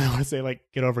just kind of want to say, like,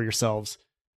 get over yourselves.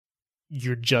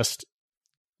 You're just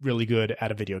really good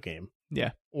at a video game.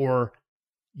 Yeah. Or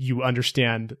you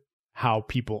understand how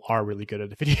people are really good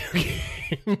at a video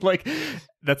game. Like,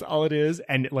 that's all it is.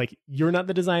 And like, you're not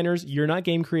the designers, you're not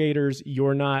game creators,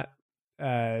 you're not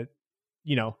you're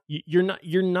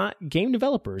not game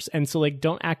developers. And so like,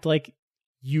 don't act like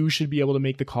you should be able to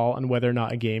make the call on whether or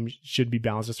not a game should be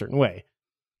balanced a certain way.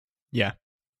 Yeah.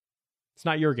 It's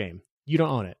not your game. You don't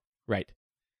own it. Right.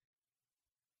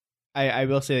 I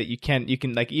will say that you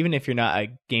can like, even if you're not a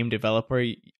game developer,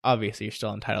 obviously you're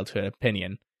still entitled to an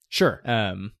opinion. Sure.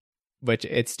 Which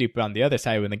it's stupid on the other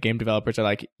side when the game developers are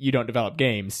like, you don't develop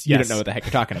games. You don't know what the heck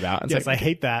you're talking about. Yes, like, I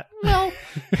hate that. Well,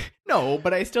 no,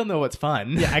 but I still know what's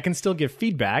fun. Yeah, I can still give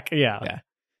feedback. Yeah. Yeah.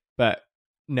 But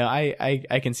no,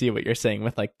 I can see what you're saying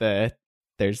with like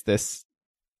there's this,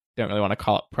 don't really want to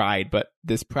call it pride, but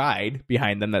this pride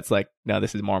behind them that's like, no,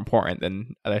 this is more important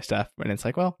than other stuff. And it's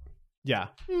like, well, yeah.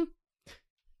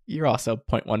 You're also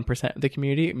 0.1% of the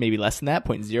community, maybe less than that,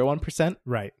 0.01%.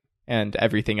 Right. And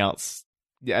everything else,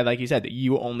 like you said,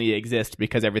 you only exist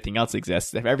because everything else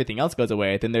exists. If everything else goes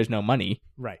away, then there's no money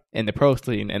right in the pro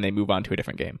scene and they move on to a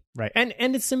different game. Right. And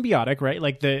it's symbiotic, right?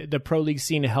 Like the pro league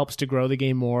scene helps to grow the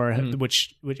game more,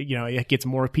 which it gets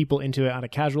more people into it on a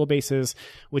casual basis,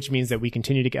 which means that we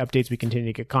continue to get updates, we continue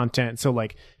to get content. So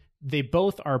like, they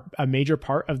both are a major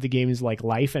part of the game's like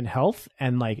life and health,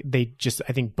 and like they just,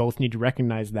 I think both need to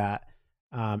recognize that,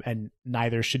 and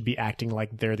neither should be acting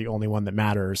like they're the only one that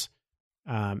matters.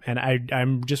 And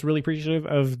I'm just really appreciative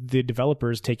of the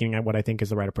developers taking what I think is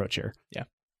the right approach here. Yeah. Do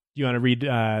you want to read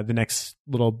the next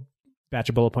little batch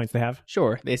of bullet points they have?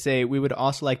 Sure. They say, we would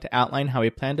also like to outline how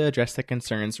we plan to address the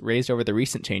concerns raised over the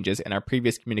recent changes in our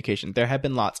previous communication. There have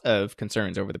been lots of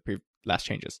concerns over the last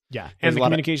changes. Yeah. And the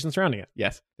communication surrounding it.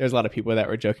 Yes. There's a lot of people that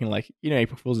were joking like,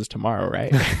 April Fool's is tomorrow,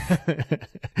 right?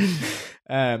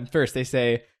 First, they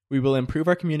say, we will improve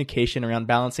our communication around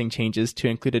balancing changes to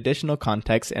include additional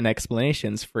context and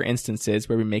explanations for instances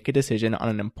where we make a decision on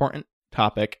an important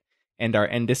topic and are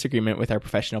in disagreement with our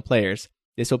professional players.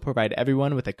 This will provide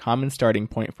everyone with a common starting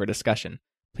point for discussion.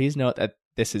 Please note that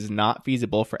this is not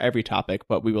feasible for every topic,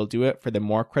 but we will do it for the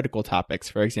more critical topics,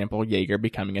 for example, Jaeger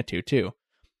becoming a 2-2.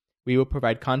 We will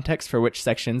provide context for which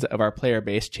sections of our player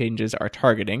base changes are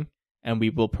targeting, and we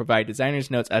will provide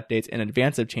designers' notes updates in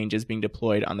advance of changes being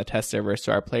deployed on the test server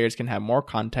so our players can have more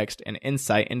context and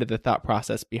insight into the thought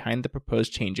process behind the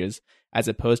proposed changes, as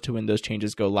opposed to when those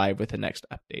changes go live with the next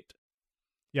update.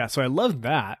 Yeah, so I love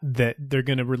that they're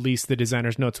going to release the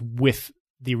designer's notes with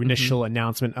the initial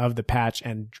announcement of the patch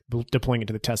and deploying it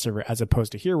to the test server, as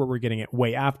opposed to here where we're getting it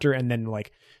way after, and then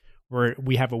like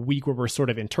we have a week where we're sort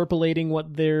of interpolating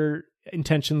what their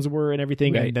intentions were and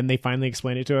everything, right. And then they finally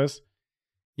explain it to us.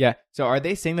 Yeah. So are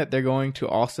they saying that they're going to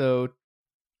also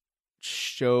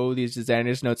show these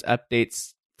designers notes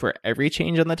updates for every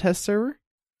change on the test server?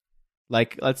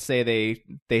 Like, let's say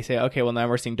they say, okay, well, now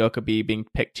we're seeing Dokkaebi being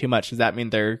picked too much. Does that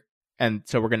mean and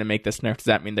so we're going to make this nerf? Does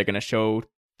that mean they're going to show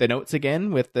the notes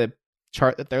again with the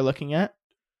chart that they're looking at?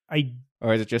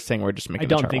 Or is it just saying we're just making? I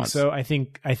don't think so. I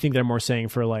think they're more saying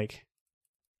for like.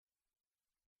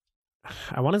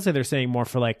 I want to say they're saying more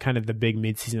for like kind of the big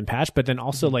mid-season patch, but then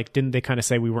also like didn't they kind of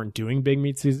say we weren't doing big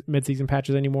mid-season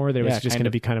patches anymore? They was just going to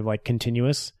be kind of like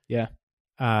continuous. Yeah.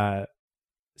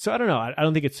 So I don't know. I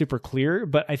don't think it's super clear,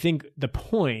 but I think the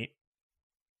point,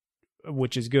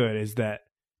 which is good, is that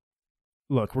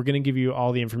look, we're going to give you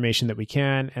all the information that we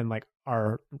can and like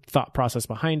our thought process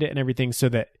behind it and everything, so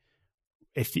that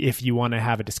if you want to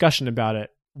have a discussion about it,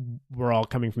 we're all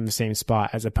coming from the same spot,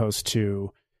 as opposed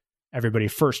to everybody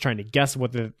first trying to guess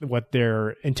what their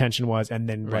intention was and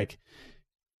then like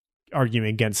arguing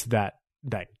against that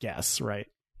guess, right?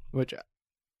 Which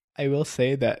I will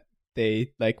say that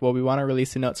they like, well, we want to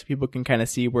release a note so people can kind of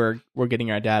see where we're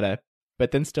getting our data,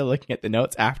 but then still looking at the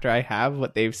notes after I have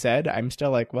what they've said, I'm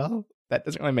still like, well, that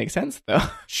doesn't really make sense though.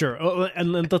 Sure. Oh,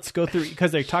 and then let's go through,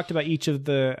 because they talked about each of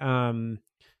the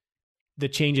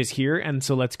changes here, and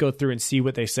so let's go through and see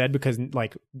what they said, because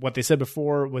like what they said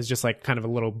before was just like kind of a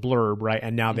little blurb, right?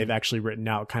 And now they've actually written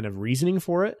out kind of reasoning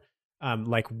for it,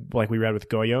 like we read with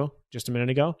Goyo just a minute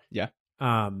ago. Yeah.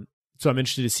 So I'm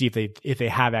interested to see if they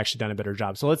have actually done a better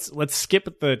job. So let's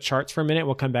skip the charts for a minute.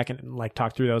 We'll come back and like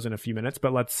talk through those in a few minutes,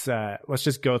 but let's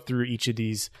just go through each of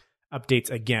these updates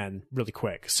again really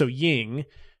quick. So Ying,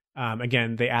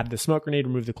 again, they added the smoke grenade,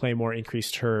 removed the claymore,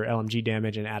 increased her LMG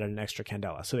damage, and added an extra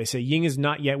candela. So they say Ying is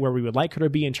not yet where we would like her to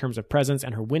be in terms of presence,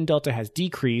 and her wind delta has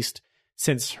decreased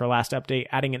since her last update.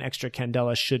 Adding an extra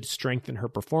candela should strengthen her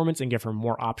performance and give her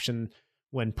more option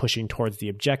when pushing towards the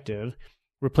objective.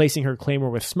 Replacing her claymore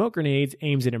with smoke grenades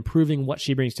aims at improving what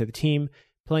she brings to the team.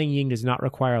 Playing Ying does not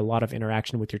require a lot of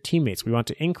interaction with your teammates. We want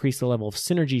to increase the level of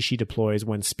synergy she deploys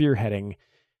when spearheading.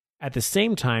 At the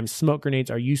same time, smoke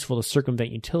grenades are useful to circumvent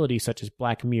utilities such as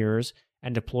black mirrors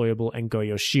and deployable and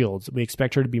Goyo shields. We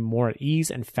expect her to be more at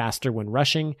ease and faster when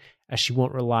rushing, as she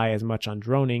won't rely as much on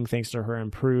droning thanks to her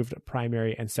improved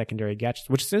primary and secondary gadgets,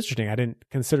 which is interesting. I didn't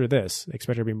consider this. I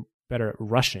expect her to be better at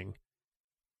rushing.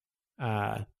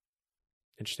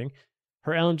 Interesting.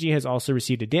 Her LMG has also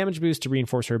received a damage boost to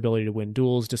reinforce her ability to win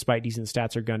duels. Despite decent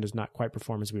stats, her gun does not quite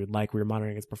perform as we would like. We are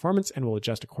monitoring its performance and will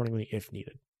adjust accordingly if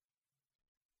needed.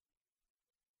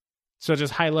 So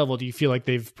just high level, do you feel like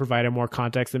they've provided more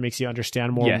context that makes you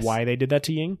understand more why they did that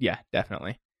to Ying? Yeah,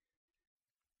 definitely.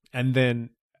 And then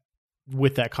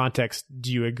with that context,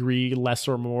 do you agree less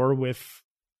or more with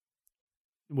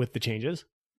the changes?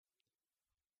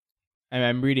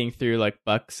 I'm reading through like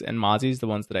Buck's and Mozzie's, the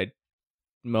ones that I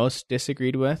most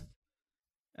disagreed with.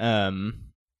 So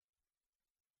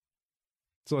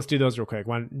let's do those real quick.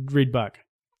 Read Buck.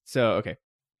 So, okay.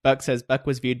 Buck says Buck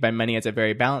was viewed by many as a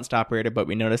very balanced operator, but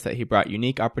we noticed that he brought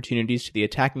unique opportunities to the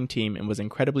attacking team and was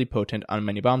incredibly potent on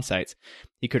many bomb sites.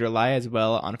 He could rely as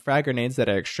well on frag grenades that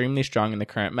are extremely strong in the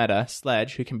current meta.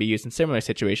 Sledge, who can be used in similar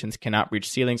situations, cannot reach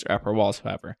ceilings or upper walls,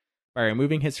 however. By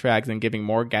removing his frags and giving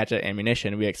more gadget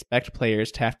ammunition, we expect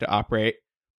players to have to operate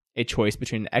a choice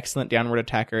between an excellent downward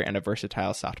attacker and a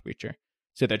versatile soft breacher.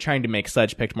 So they're trying to make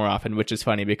Sledge picked more often, which is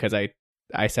funny because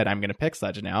I said I'm going to pick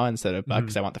Sledge now instead of Buck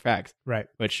because I want the frags. Right.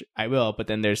 Which I will, but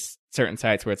then there's certain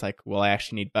sites where it's like, well, I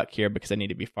actually need Buck here because I need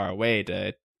to be far away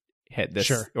to hit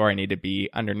this, or I need to be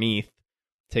underneath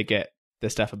to get the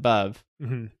stuff above.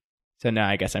 Mm-hmm. So now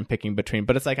I guess I'm picking between,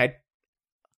 but it's like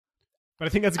But I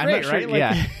think that's great, right? Like,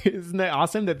 yeah. Isn't that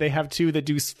awesome that they have two that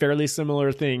do fairly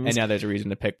similar things? And now there's a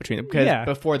reason to pick between them. Because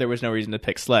before there was no reason to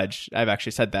pick Sledge. I've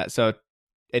actually said that. So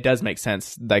it does make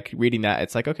sense. Like reading that,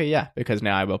 it's like, okay, yeah, because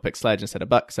now I will pick Sledge instead of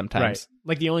Buck sometimes. Right.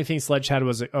 Like the only thing Sledge had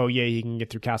was, oh yeah, you can get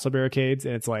through castle barricades.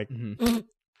 And it's like, who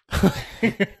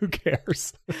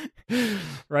cares?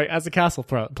 Right? As a castle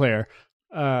player.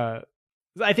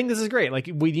 I think this is great. Like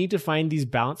we need to find these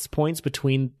balance points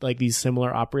between like these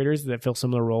similar operators that fill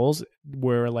similar roles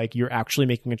where like you're actually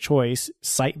making a choice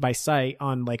site by site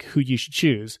on like who you should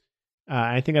choose.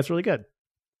 I think that's really good.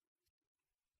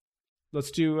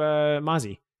 Let's do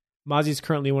Mozzie. Mozzie is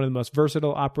currently one of the most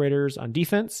versatile operators on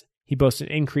defense. He boasts an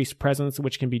increased presence,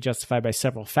 which can be justified by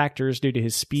several factors due to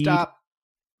his speed. Stop.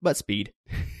 But speed.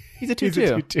 He's a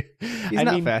 2-2. He's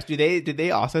not fast. Do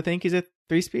they also think he's a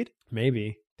 3-speed?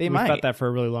 Maybe. They We've might. thought that for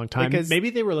a really long time. Because maybe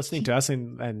they were listening to us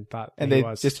and thought and they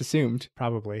just assumed.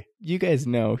 Probably. You guys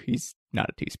know he's not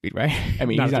a 2-speed, right? I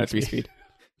mean, he's not a 3-speed.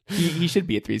 He should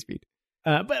be a 3-speed.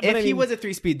 But if he was a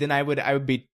 3-speed, then I would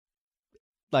be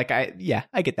like, I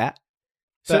get that.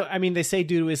 So, I mean, they say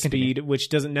due to his speed, which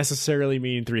doesn't necessarily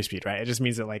mean 3 speed, right? It just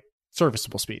means that, like,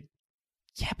 serviceable speed.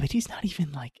 Yeah, but he's not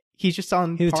even, like, he's just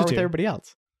on par with everybody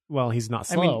else. Well, he's not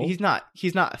slow. I mean,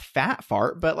 he's not a fat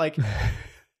fart, but, like,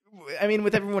 I mean,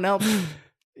 with everyone else,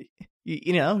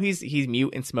 you know, he's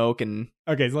mute and smoke and...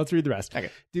 Okay, so let's read the rest. Okay.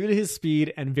 Due to his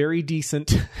speed and very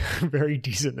decent... very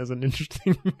decent is an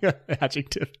interesting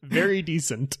adjective. Very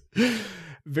decent.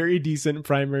 Very decent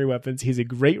primary weapons. He's a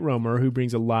great roamer who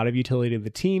brings a lot of utility to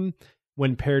the team.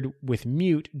 When paired with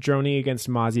Mute, droning against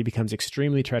Mozzie becomes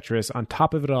extremely treacherous. On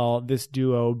top of it all, this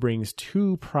duo brings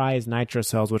 2 prize nitro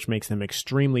cells, which makes them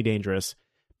extremely dangerous.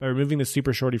 By removing the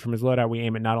Super Shorty from his loadout, we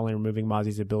aim at not only removing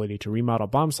Mozzie's ability to remodel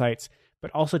bomb sites, but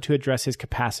also to address his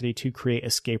capacity to create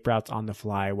escape routes on the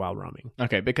fly while roaming.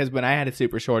 Okay, because when I had a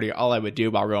Super Shorty, all I would do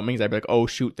while roaming is I'd be like, oh,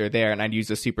 shoot, they're there. And I'd use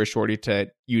the Super Shorty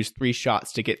to use 3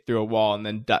 shots to get through a wall and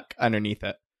then duck underneath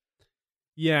it.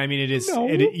 Yeah, I mean, it is. No.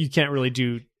 You can't really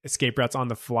do escape routes on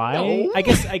the fly. No. I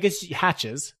guess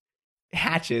hatches.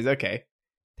 Hatches, okay.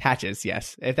 Hatches,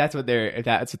 yes. If that's what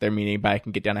they're meaning by I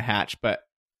can get down a hatch, but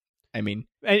I mean,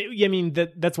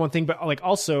 that's one thing, but like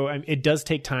also it does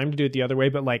take time to do it the other way.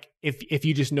 But like if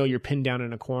you just know you're pinned down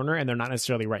in a corner and they're not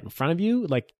necessarily right in front of you,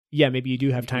 like yeah, maybe you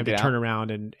do have time to turn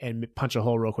around and punch a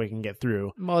hole real quick and get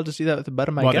through. Well, I'll just do that with the butt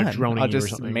of my gun. I'll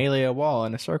just melee a wall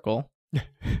in a circle.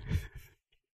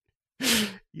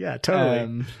 Yeah,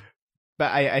 totally.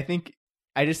 But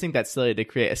I just think that's silly to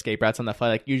create escape routes on the fly.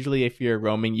 Like usually if you're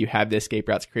roaming, you have the escape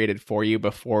routes created for you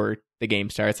before the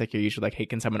game starts. Like you're usually like, hey,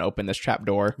 can someone open this trap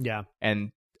door? Yeah.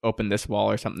 And open this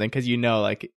wall or something. Because you know,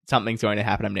 like something's going to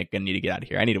happen. I'm going to need to get out of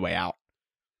here. I need a way out.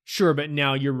 Sure, but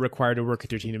now you're required to work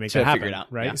with your team to make that happen. Figure it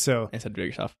out, right? Yeah. So instead of do it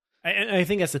yourself. I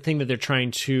think that's the thing that they're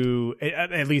trying to,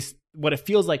 at least what it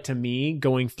feels like to me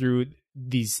going through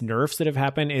these nerfs that have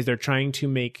happened is they're trying to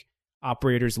make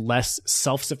operators less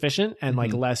self-sufficient and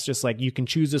like less just like you can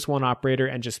choose this one operator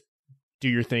and just do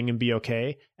your thing and be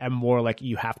okay, and more like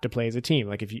you have to play as a team.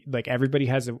 Like if you like everybody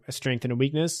has a strength and a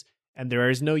weakness, and there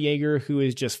is no Jaeger who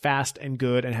is just fast and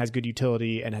good and has good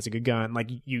utility and has a good gun. Like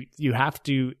you have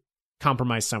to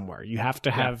compromise somewhere. You have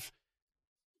to have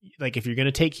like if you're going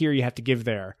to take here, you have to give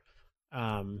there.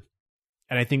 And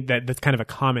I think that that's kind of a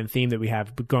common theme that we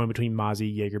have going between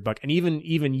Mozzie, Jaeger, Buck, and even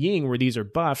Ying, where these are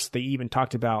buffs. They even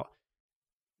talked about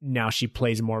now she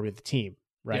plays more with the team,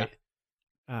 right?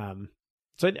 Yeah.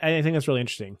 So I think that's really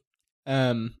interesting.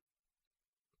 No,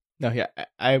 yeah,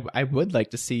 I would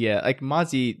like to see like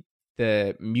Mozzie,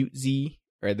 the Mute Z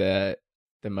or the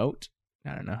Moat.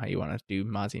 I don't know how you want to do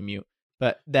Mozzie Mute,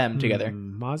 but them together.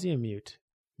 Mozzie and Mute,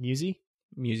 Musi,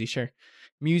 sure,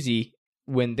 Musi.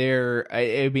 When they're,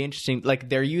 it would be interesting. Like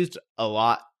they're used a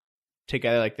lot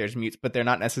together. Like there's mutes, but they're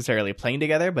not necessarily playing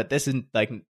together. But this is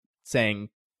like saying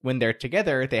when they're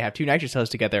together, they have 2 nitro cells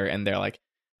together, and they're like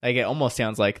it almost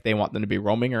sounds like they want them to be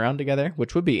roaming around together,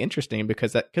 which would be interesting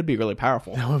because that could be really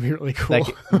powerful. That would be really cool.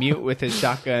 Like Mute with his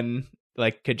shotgun,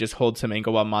 like could just hold some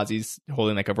angle while Mozzie's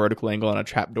holding like a vertical angle on a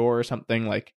trap door or something.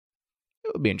 Like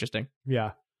it would be interesting.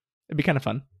 Yeah, it'd be kind of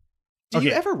fun. Do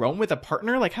you ever roam with a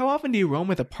partner? Like, how often do you roam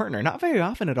with a partner? Not very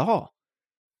often at all.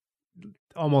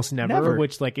 Almost never.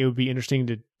 Which, like, it would be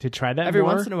interesting to try that. Every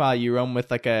once in a while, you roam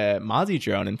with like a Mozzie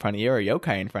drone in front of you or a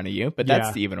yokai in front of you, but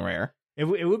that's even rare. It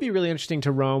would be really interesting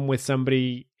to roam with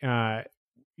somebody,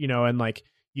 you know, and like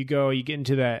you get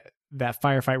into that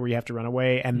firefight where you have to run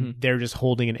away, and they're just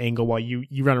holding an angle while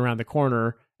you run around the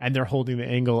corner. And they're holding the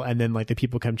angle, and then like the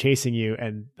people come chasing you,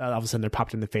 and all of a sudden they're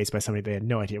popped in the face by somebody they had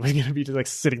no idea was going to be, just like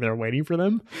sitting there waiting for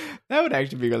them. That would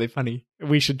actually be really funny.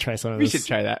 We should try some of this. We should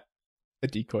try that. A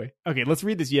decoy. Okay, let's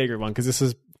read this Jaeger one because this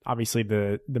is obviously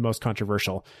the most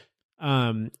controversial.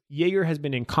 Jaeger has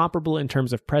been incomparable in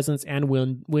terms of presence and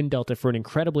win delta for an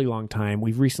incredibly long time.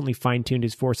 We've recently fine-tuned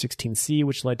his 416C,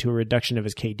 which led to a reduction of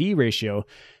his KD ratio.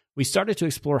 We started to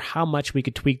explore how much we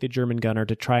could tweak the German gunner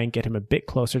to try and get him a bit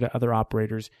closer to other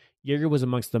operators. Jaeger was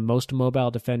amongst the most mobile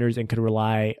defenders and could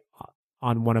rely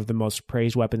on one of the most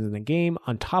praised weapons in the game,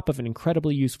 on top of an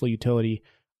incredibly useful utility.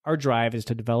 Our drive is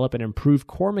to develop and improve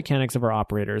core mechanics of our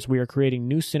operators. We are creating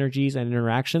new synergies and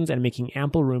interactions and making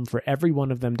ample room for every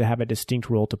one of them to have a distinct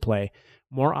role to play.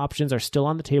 More options are still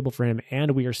on the table for him,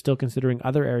 and we are still considering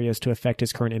other areas to affect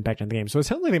his current impact on the game. So it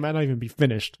sounds like they might not even be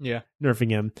finished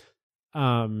nerfing him.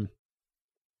 I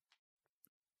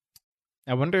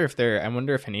wonder if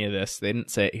any of this, they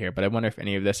didn't say it here, but I wonder if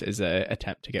any of this is an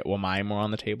attempt to get Wamai more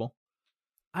on the table.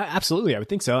 Absolutely, I would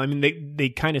think so. I mean, they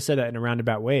kind of said that in a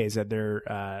roundabout way, is that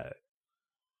they're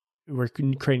we're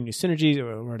creating new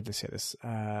synergies. Where did they say this?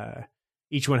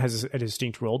 Each one has a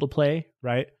distinct role to play,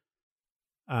 right?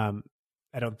 I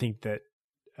don't think that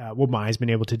Mai's been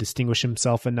able to distinguish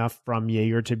himself enough from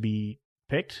Jaeger to be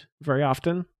picked very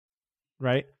often,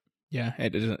 right? Yeah, it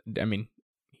doesn't. I mean,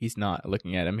 he's not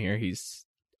looking at him here. He's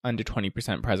under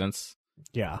 20% presence.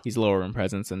 Yeah, he's lower in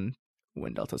presence, and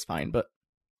Wind Delta's fine. But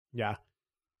yeah,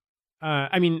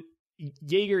 I mean,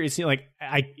 Jaeger is like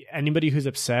anybody who's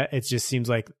upset. It just seems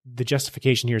like the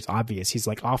justification here is obvious. He's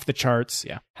like off the charts.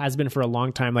 Yeah, has been for a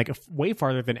long time, like way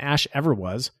farther than Ash ever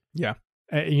was. Yeah,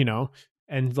 you know,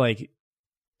 and like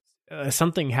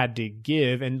something had to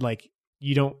give, and like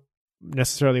you don't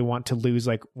necessarily want to lose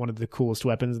like one of the coolest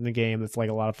weapons in the game that's like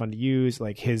a lot of fun to use,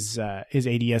 like his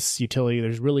ADS utility.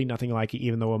 There's really nothing like it,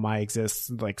 even though Amai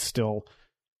exists. Like still,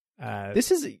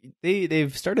 this is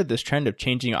they've started this trend of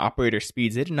changing operator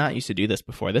speeds. They did not used to do this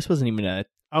before. This wasn't even a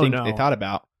thing they thought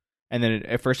about. And then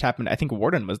it first happened. I think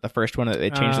Warden was the first one that they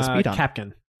changed the speed on.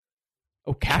 Kapkan.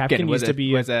 Oh, Kapkan used to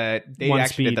be they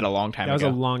actually did that a long time ago. That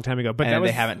was a long time ago, but and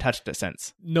they haven't touched it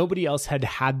since. Nobody else had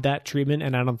that treatment,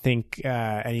 and I don't think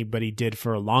anybody did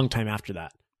for a long time after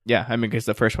that. Yeah, I mean, because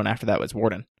the first one after that was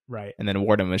Warden, right? And then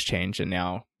Warden was changed, and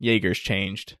now Jaeger's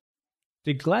changed.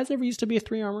 Did Glaz ever used to be a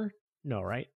 3 armor? No,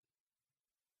 right?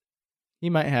 He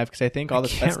might have, because I think all the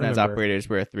SNES operators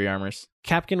were 3 armors.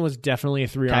 Kapkan was definitely a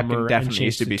 3 armor. Kapkan definitely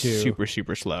used to be super,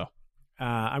 super slow.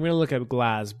 I'm going to look at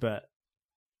Glaz, but...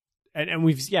 And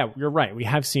you're right. We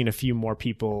have seen a few more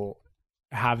people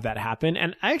have that happen.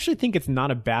 And I actually think it's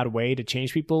not a bad way to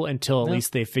change people until at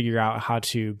least they figure out how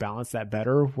to balance that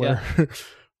better, where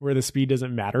where the speed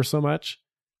doesn't matter so much.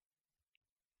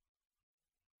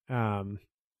 That's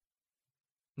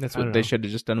what they should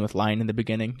have just done with Lion in the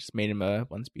beginning. Just made him a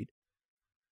 1 speed.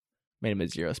 Made him a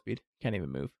 0 speed. Can't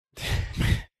even move.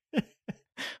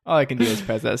 All I can do is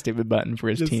press that stupid button for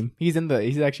his team. He's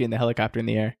actually in the helicopter in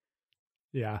the air.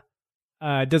 Yeah.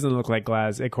 It doesn't look like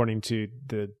Glaz, according to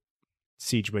the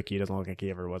Siege Wiki. It doesn't look like he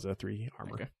ever was a 3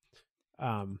 armor. Okay.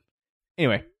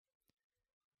 Anyway,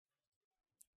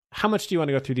 how much do you want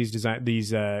to go through these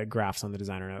graphs on the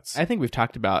designer notes? I think I've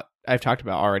talked about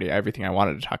already everything I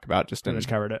wanted to talk about. Just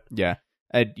covered it. Yeah.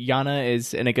 Yana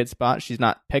is in a good spot. She's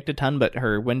not picked a ton, but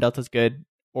her Wind Delta's good.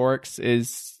 Oryx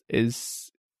is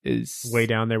way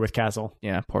down there with Castle.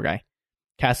 Yeah, poor guy.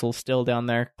 Castle's still down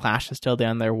there. Clash is still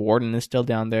down there. Warden is still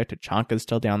down there. Tachanka's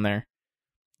still down there.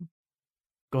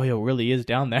 Goyo really is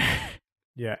down there.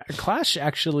 Yeah. Clash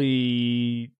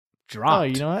actually dropped. Oh,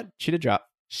 you know what? She did drop.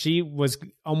 She was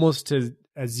almost to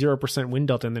a 0% Wind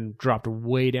Delta and then dropped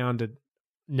way down to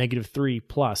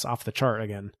 -3+ off the chart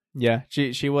again. Yeah.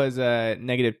 She was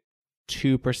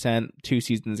 -2% 2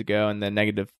 seasons ago, and then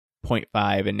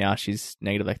 -0.5, and now she's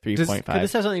negative like 3.5. Could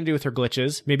this have something to do with her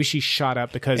glitches? Maybe she shot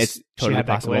up because she had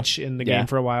that glitch in the game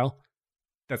for a while.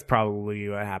 That's probably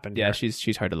what happened. Yeah,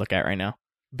 she's hard to look at right now.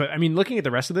 But I mean, looking at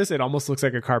the rest of this, it almost looks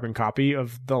like a carbon copy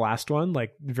of the last one.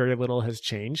 Like very little has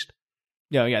changed.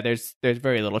 Yeah, there's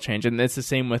very little change, and it's the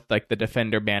same with like the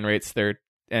defender ban rates.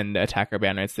 And the attacker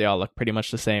ban rates, they all look pretty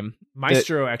much the same.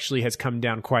 Maestro actually has come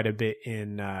down quite a bit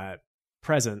in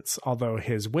presence, although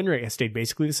his win rate has stayed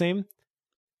basically the same.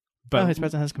 But his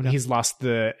presence has come down. He's lost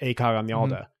the ACOG on the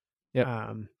Alda.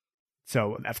 Yeah.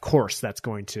 So of course that's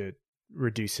going to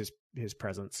reduce his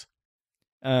presence.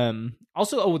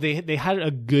 Also, they had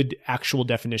a good actual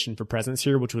definition for presence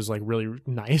here, which was like really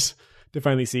nice to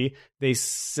finally see. They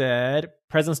said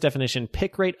presence definition: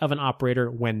 pick rate of an operator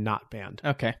when not banned.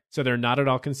 Okay. So they're not at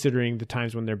all considering the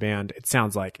times when they're banned. It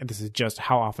sounds like, and this is just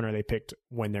how often are they picked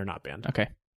when they're not banned. Okay.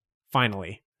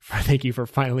 Finally. Thank you for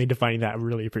finally defining that. I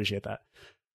really appreciate that.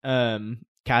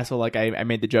 Castle, like I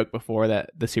made the joke before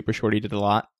that the Super Shorty did a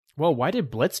lot. Well, why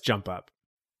did Blitz jump up?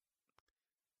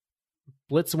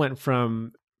 Blitz went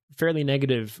from fairly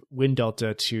negative Wind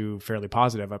Delta to fairly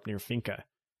positive up near Finca.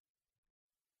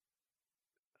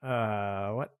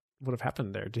 What would have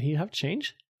happened there? Did he have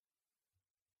change?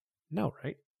 No,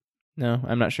 right? No,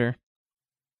 I'm not sure.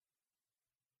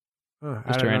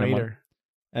 I don't know either.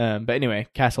 But anyway,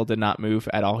 Castle did not move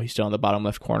at all. He's still in the bottom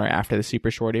left corner after the Super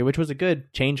Shorty, which was a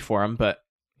good change for him, but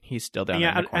he's still down in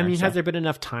the corner. I mean, has there been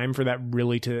enough time for that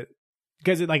really to...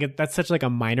 Because that's such like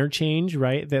a minor change,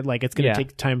 right? That like it's going to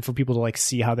take time for people to like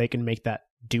see how they can make that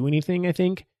do anything, I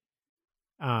think.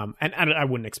 And I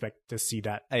wouldn't expect to see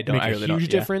that make a huge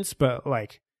difference, but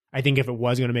like I think if it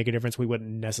was going to make a difference, we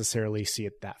wouldn't necessarily see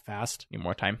it that fast. Need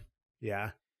more time.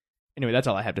 Yeah. Anyway, that's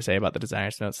all I have to say about the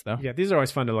designer's notes, though. Yeah, these are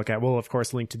always fun to look at. We'll, of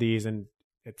course, link to these, and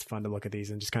it's fun to look at these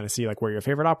and just kind of see like where your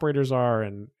favorite operators are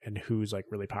and who's like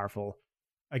really powerful.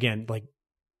 Again, like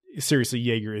seriously,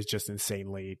 Jaeger is just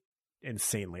insanely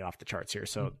off the charts here.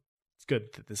 So it's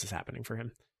good that this is happening for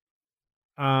him.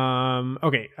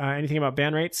 Okay. Anything about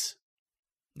ban rates?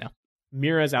 No.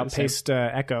 Mira's outpaced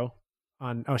Echo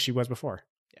She was before.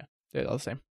 Yeah, they're all the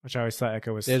same. Which I always thought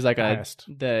Echo was There's like highest.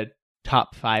 The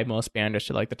top 5 most banned, or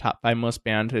should like the top 5 most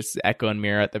banned is Echo and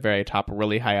Mira at the very top,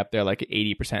 really high up there, like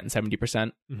 80% and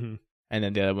 70%. Mm-hmm. And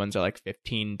then the other ones are like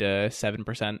 15 to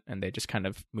 7%, and they just kind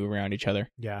of move around each other.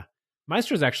 Yeah.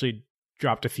 Maestro's actually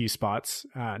dropped a few spots,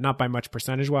 not by much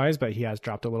percentage-wise, but he has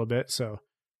dropped a little bit. So,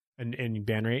 in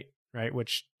ban rate, right?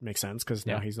 Which makes sense because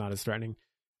now he's not as threatening.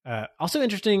 Also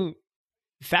interesting,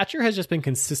 Thatcher has just been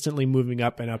consistently moving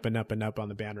up and up and up and up on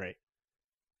the ban rate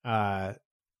on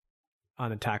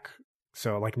attack.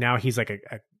 So, like, now he's like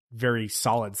a very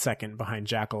solid second behind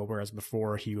Jackal, whereas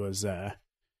before he was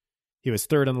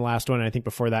third on the last one. And I think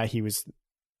before that he was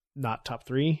not top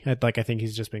 3. I think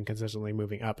he's just been consistently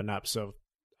moving up and up. So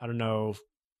I don't know if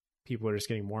people are just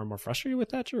getting more and more frustrated with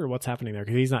Thatcher or what's happening there,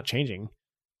 because he's not changing.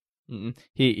 Mm-mm.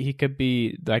 He could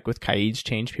be like with Kaid's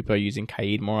change. People are using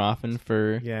Kaid more often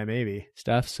for maybe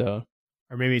stuff. So,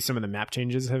 or maybe some of the map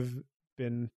changes have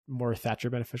been more Thatcher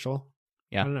beneficial.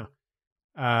 Yeah, I don't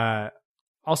know.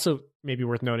 Also, maybe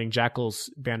worth noting,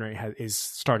 Jackal's ban rate is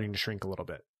starting to shrink a little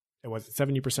bit. It was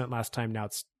 70% last time. Now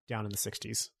it's down in the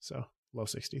 60s, so low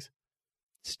 60s.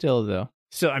 Still, though.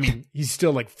 So, I mean, he's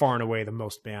still like far and away the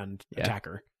most banned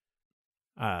attacker.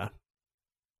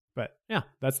 But yeah,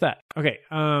 that's that. Okay.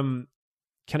 Can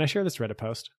I share this Reddit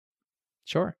post?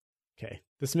 Sure. Okay.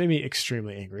 This made me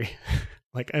extremely angry,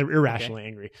 like irrationally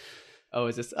angry. Oh,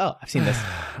 is this? Oh, I've seen this.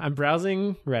 I'm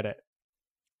browsing Reddit,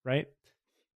 right?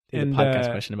 There's a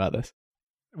podcast question about this.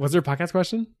 Was there a podcast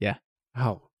question? Yeah.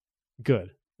 Oh,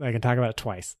 good. I can talk about it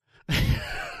twice.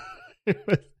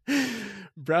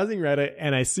 Browsing Reddit,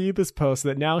 and I see this post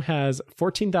that now has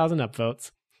 14,000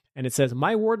 upvotes, and it says,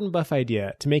 "My Warden buff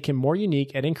idea to make him more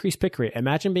unique and increase pick rate.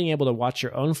 Imagine being able to watch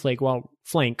your own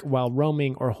flank while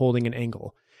roaming or holding an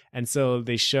angle." And so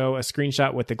they show a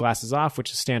screenshot with the glasses off,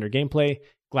 which is standard gameplay.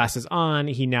 Glasses on,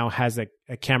 he now has a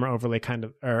camera overlay kind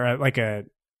of, or like an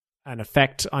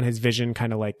effect on his vision,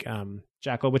 kind of like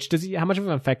Jackal. Which does he? How much of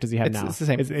an effect does he have now? It's the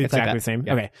same. It's exactly like the same.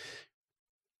 Yeah. Okay.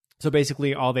 So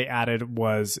basically, all they added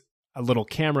was a little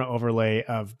camera overlay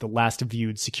of the last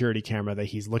viewed security camera that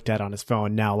he's looked at on his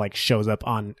phone. Now, like, shows up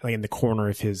on like in the corner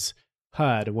of his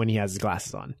HUD when he has his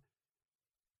glasses on.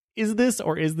 Is this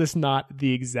or is this not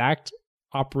the exact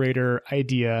operator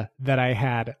idea that I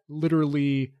had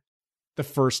literally the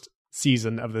first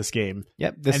season of this game?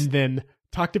 Yep. And then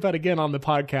talked about again on the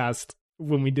podcast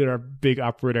when we did our big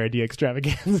operator idea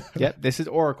extravaganza. Yep, this is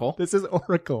Oracle. This is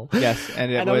Oracle. Yes,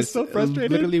 and I was so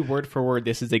frustrated. Literally word for word,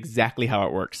 this is exactly how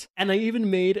it works. And I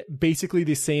even made basically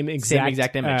the same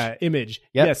exact image.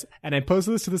 Yep. Yes, and I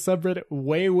posted this to the subreddit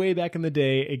way back in the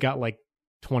day. It got like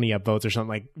 20 upvotes or something,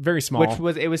 like very small.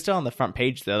 It was still on the front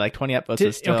page though, like 20 upvotes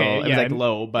was still, it was like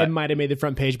low, but it might have made the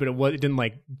front page, but it didn't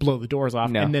like blow the doors off.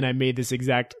 No. And then I made this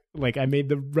exact, like I made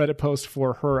the Reddit post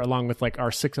for her along with like our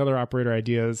 6 other operator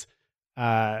ideas,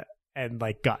 and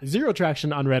like got 0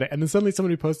 traction on Reddit. And then suddenly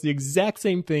somebody posts the exact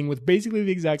same thing with basically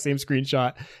the exact same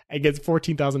screenshot and gets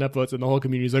 14,000 upvotes, and the whole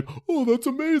community is like, "Oh, that's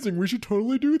amazing. We should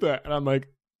totally do that." And I'm like,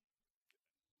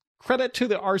 credit to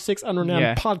the R6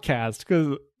 Unrenowned podcast,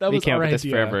 because that was our idea. This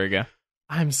forever ago.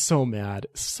 I'm so mad.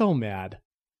 So mad.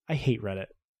 I hate Reddit.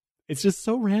 It's just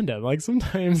so random. Like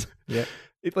sometimes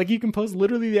like you can post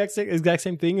literally the exact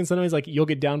same thing, and sometimes like you'll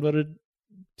get downvoted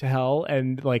to hell,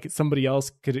 and like somebody else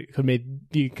could make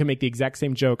the exact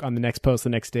same joke on the next post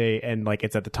the next day, and like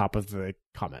it's at the top of the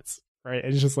comments, right?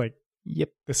 And it's just like,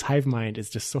 yep, this hive mind is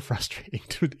just so frustrating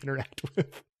to interact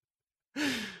with.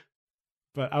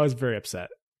 But I was very upset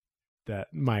that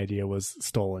my idea was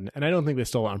stolen, and I don't think they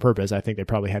stole it on purpose. I think they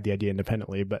probably had the idea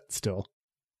independently, but still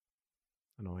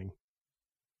annoying.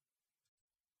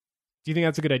 Do you think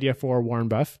that's a good idea for Warden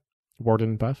Buff? Not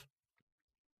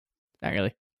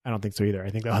really. I don't think so either.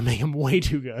 I think that would make him way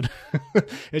too good.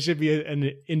 It should be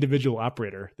an individual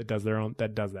operator that does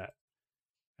that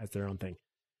as their own thing.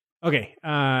 Okay.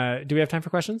 Do we have time for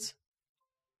questions?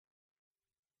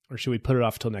 Or should we put it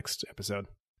off till next episode?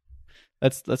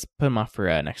 Let's put them off for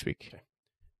next week. Okay.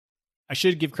 I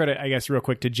should give credit, I guess, real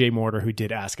quick to Jay Mortar, who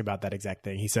did ask about that exact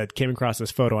thing. He said, came across this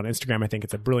photo on Instagram. I think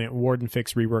it's a brilliant Warden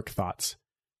fix rework. Thoughts.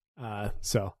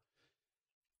 So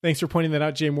thanks for pointing that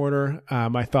out, Jay Mortar.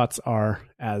 My thoughts are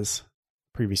as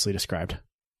previously described.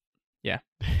 Yeah.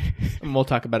 And we'll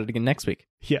talk about it again next week.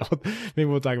 Yeah, maybe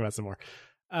we'll talk about it some more.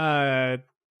 I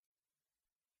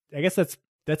guess that's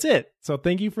it. So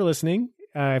thank you for listening.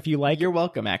 If you like... You're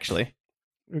welcome, actually.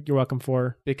 You're welcome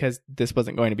for... Because this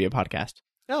wasn't going to be a podcast.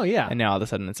 Oh, yeah. And now all of a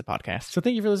sudden it's a podcast. So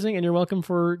thank you for listening, and you're welcome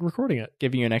for recording it.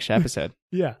 Giving you an extra episode.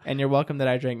 Yeah. And you're welcome that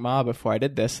I drank Ma before I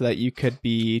did this so that you could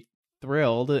be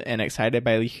thrilled and excited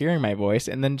by hearing my voice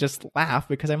and then just laugh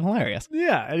because I'm hilarious.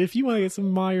 Yeah, and if you want to get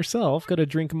some Ma yourself, go to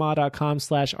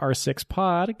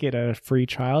drinkma.com/r6pod, get a free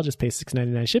trial, just pay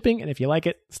 $6.99 shipping, and if you like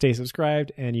it, stay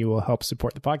subscribed and you will help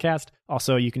support the podcast.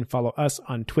 Also, you can follow us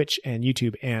on Twitch and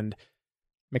YouTube and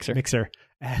Mixer.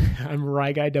 I'm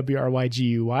Ryguy,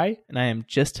 WRYGUY. And I am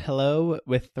just hello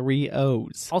with 3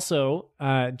 O's. Also,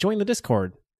 join the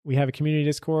Discord. We have a community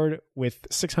Discord with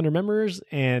 600 members,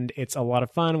 and it's a lot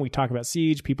of fun. We talk about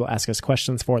Siege. People ask us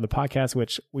questions for the podcast,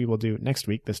 which we will do next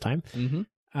week this time.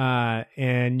 Mm-hmm.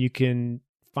 And you can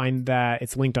find that.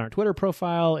 It's linked on our Twitter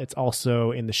profile. It's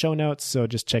also in the show notes, so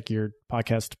just check your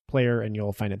podcast player, and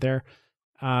you'll find it there.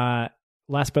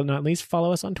 Last but not least,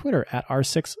 follow us on Twitter at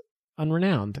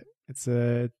R6Unrenowned. It's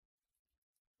a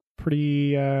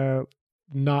pretty...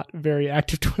 not very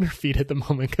active Twitter feed at the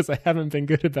moment because I haven't been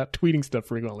good about tweeting stuff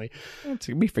frequently.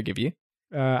 We forgive you.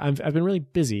 I've been really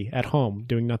busy at home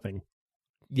doing nothing.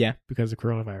 Yeah, because of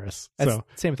coronavirus. That's so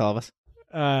same with all of us.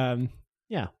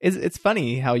 Yeah, it's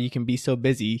funny how you can be so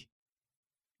busy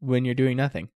when you're doing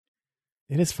nothing.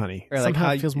 It is funny. Or somehow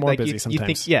how it feels more busy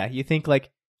sometimes. You think like,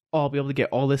 oh, I'll be able to get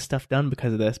all this stuff done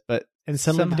because of this, but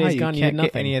somehow the day's gone, you can't get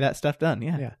nothing. get any of that stuff done.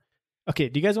 Yeah. Okay,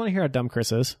 do you guys want to hear how dumb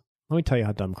Chris is? Let me tell you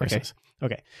how dumb Chris is.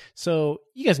 Okay, so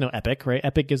you guys know Epic, right?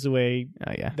 Epic gives away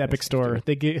the Epic Store.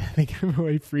 They give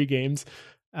away free games,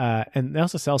 and they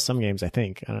also sell some games. I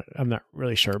think I'm not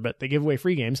really sure, but they give away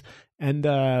free games. And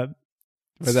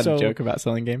was that a joke about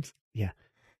selling games? Yeah.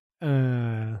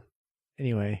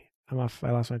 Anyway, I'm off.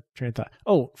 I lost my train of thought.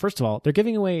 Oh, first of all, they're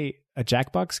giving away a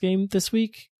Jackbox game this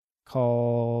week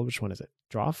called, which one is it?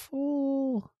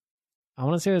 Drawful. I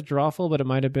want to say it was Drawful, but it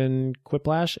might have been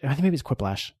Quiplash. I think maybe it's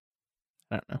Quiplash.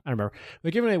 I don't know. I remember.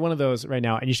 They're giving away one of those right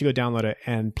now, and you should go download it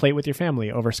and play it with your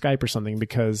family over Skype or something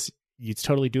because it's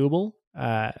totally doable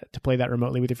to play that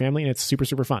remotely with your family, and it's super,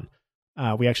 super fun.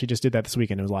 We actually just did that this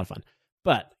weekend. It was a lot of fun.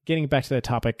 But getting back to the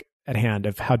topic at hand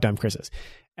of how dumb Chris is.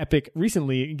 Epic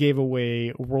recently gave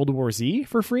away World War Z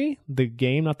for free, the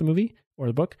game, not the movie or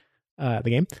the book, the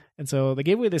game. And so they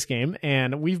gave away this game,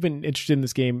 and we've been interested in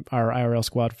this game, our IRL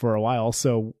squad, for a while.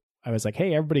 So I was like,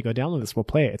 hey, everybody go download this. We'll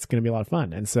play it. It's going to be a lot of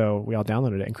fun. And so we all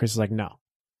downloaded it. And Chris is like, no.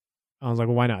 I was like,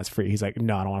 well, why not? It's free. He's like,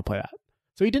 no, I don't want to play that.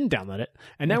 So he didn't download it.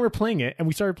 And now we're playing it. And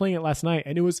we started playing it last night.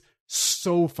 And it was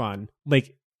so fun.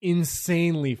 Like,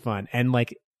 insanely fun. And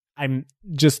like, I'm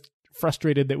just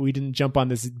frustrated that we didn't jump on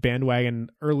this bandwagon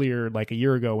earlier, like a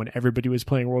year ago when everybody was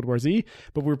playing World War Z.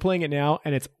 But we're playing it now.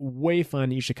 And it's way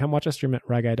fun. You should come watch us stream it.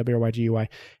 Ryguy, WRYGUY.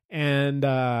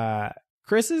 And,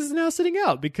 Chris is now sitting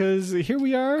out because here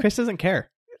we are. Chris doesn't care.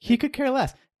 He could care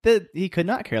less. He could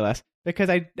not care less because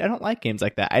I don't like games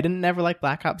like that. I never liked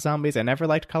Black Ops Zombies. I never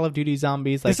liked Call of Duty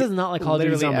Zombies. This is not like Call of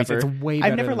Duty Zombies. Ever. It's way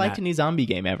better I've never than liked that. any zombie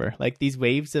game ever. Like these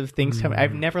waves of things coming.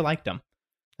 I've never liked them.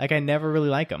 Like I never really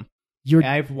like them.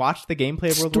 I've watched the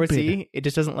gameplay of World War Z. It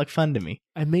just doesn't look fun to me.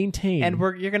 I maintain. And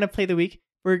you're gonna play the week.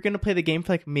 We're gonna play the game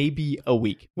for like maybe a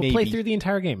week. We'll play through the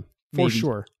entire game for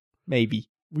sure. Maybe.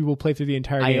 We will play through the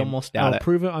entire game. I almost doubt it. I'll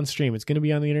prove it on stream. It's going to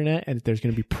be on the internet, and there's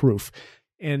going to be proof.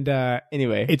 And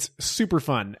anyway, it's super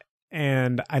fun,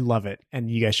 and I love it.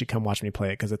 And you guys should come watch me play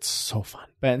it because it's so fun.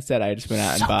 But instead, I just went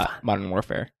out and bought Modern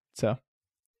Warfare. So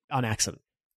on accident.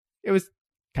 It was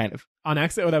kind of on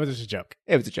accident. Oh, that was just a joke.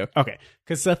 It was a joke. Okay,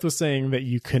 because Seth was saying that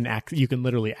you can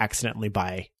literally accidentally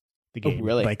buy the game. Oh,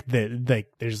 really? Like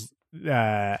there's.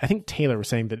 I think Taylor was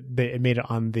saying that it made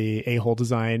it on the A-Hole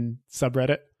Design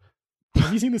subreddit.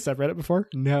 Have you seen the subreddit before?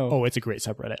 No. Oh, it's a great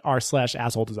subreddit.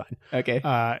 r/asshole design. Okay.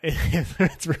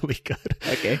 It's really good.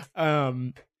 Okay.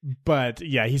 But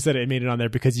yeah, he said it made it on there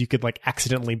because you could like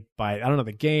accidentally buy, I don't know,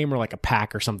 the game or like a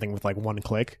pack or something with like one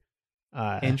click.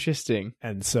 Interesting.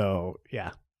 And so,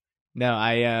 yeah. No,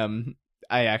 I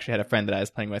actually had a friend that I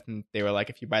was playing with, and they were like,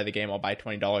 if you buy the game, I'll buy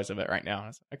 $20 of it right now. I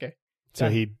was like, okay. So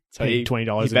he paid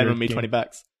 $20. He betted me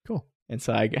 $20. Cool. And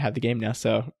so I have the game now.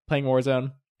 So playing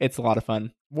Warzone, it's a lot of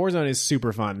fun. Warzone is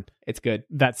super fun. It's good.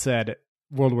 That said,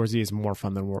 World War Z is more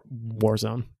fun than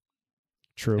Warzone.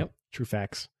 True. Yep. True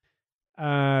facts.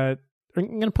 I'm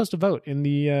going to post a vote in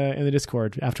the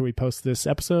Discord after we post this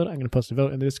episode. I'm going to post a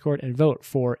vote in the Discord and vote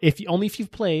for if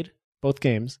you've played both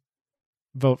games,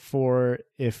 vote for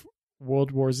if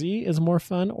World War Z is more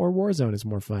fun or Warzone is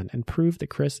more fun, and prove that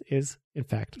Chris is in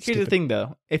fact Here's stupid. the thing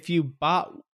though. If you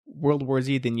bought World War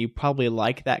Z, then you probably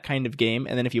like that kind of game,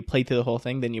 and then if you play through the whole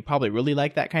thing, then you probably really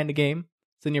like that kind of game.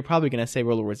 So then you're probably going to say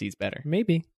World War Z is better.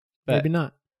 Maybe. But maybe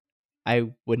not.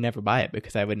 I would never buy it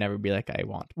because I would never be like, I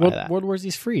want to buy that. World War Z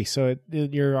is free, so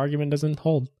your argument doesn't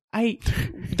hold.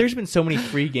 There's been so many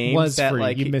free games was that free.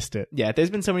 like You missed it. Yeah, there's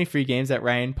been so many free games that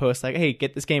Ryan posts like, hey,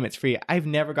 get this game, it's free. I've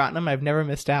never gotten them. I've never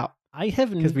missed out. I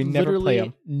have because we never play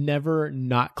them. Never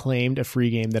not claimed a free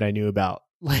game that I knew about.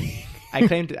 Like I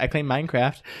claimed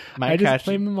Minecraft. I just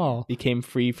claimed them all. Became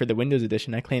free for the Windows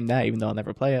edition. I claimed that, even though I'll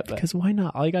never play it. Because why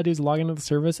not? All you gotta do is log into the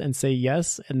service and say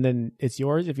yes, and then it's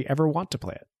yours if you ever want to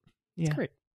play it. It's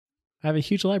great. I have a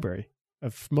huge library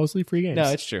of mostly free games. No,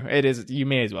 it's true. It is. You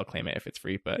may as well claim it if it's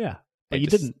free, but but you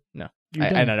didn't. No,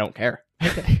 and I don't care.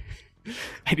 Okay.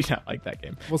 I do not like that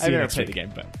game. We'll see. I've never played the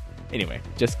game, but anyway,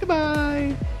 just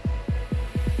goodbye.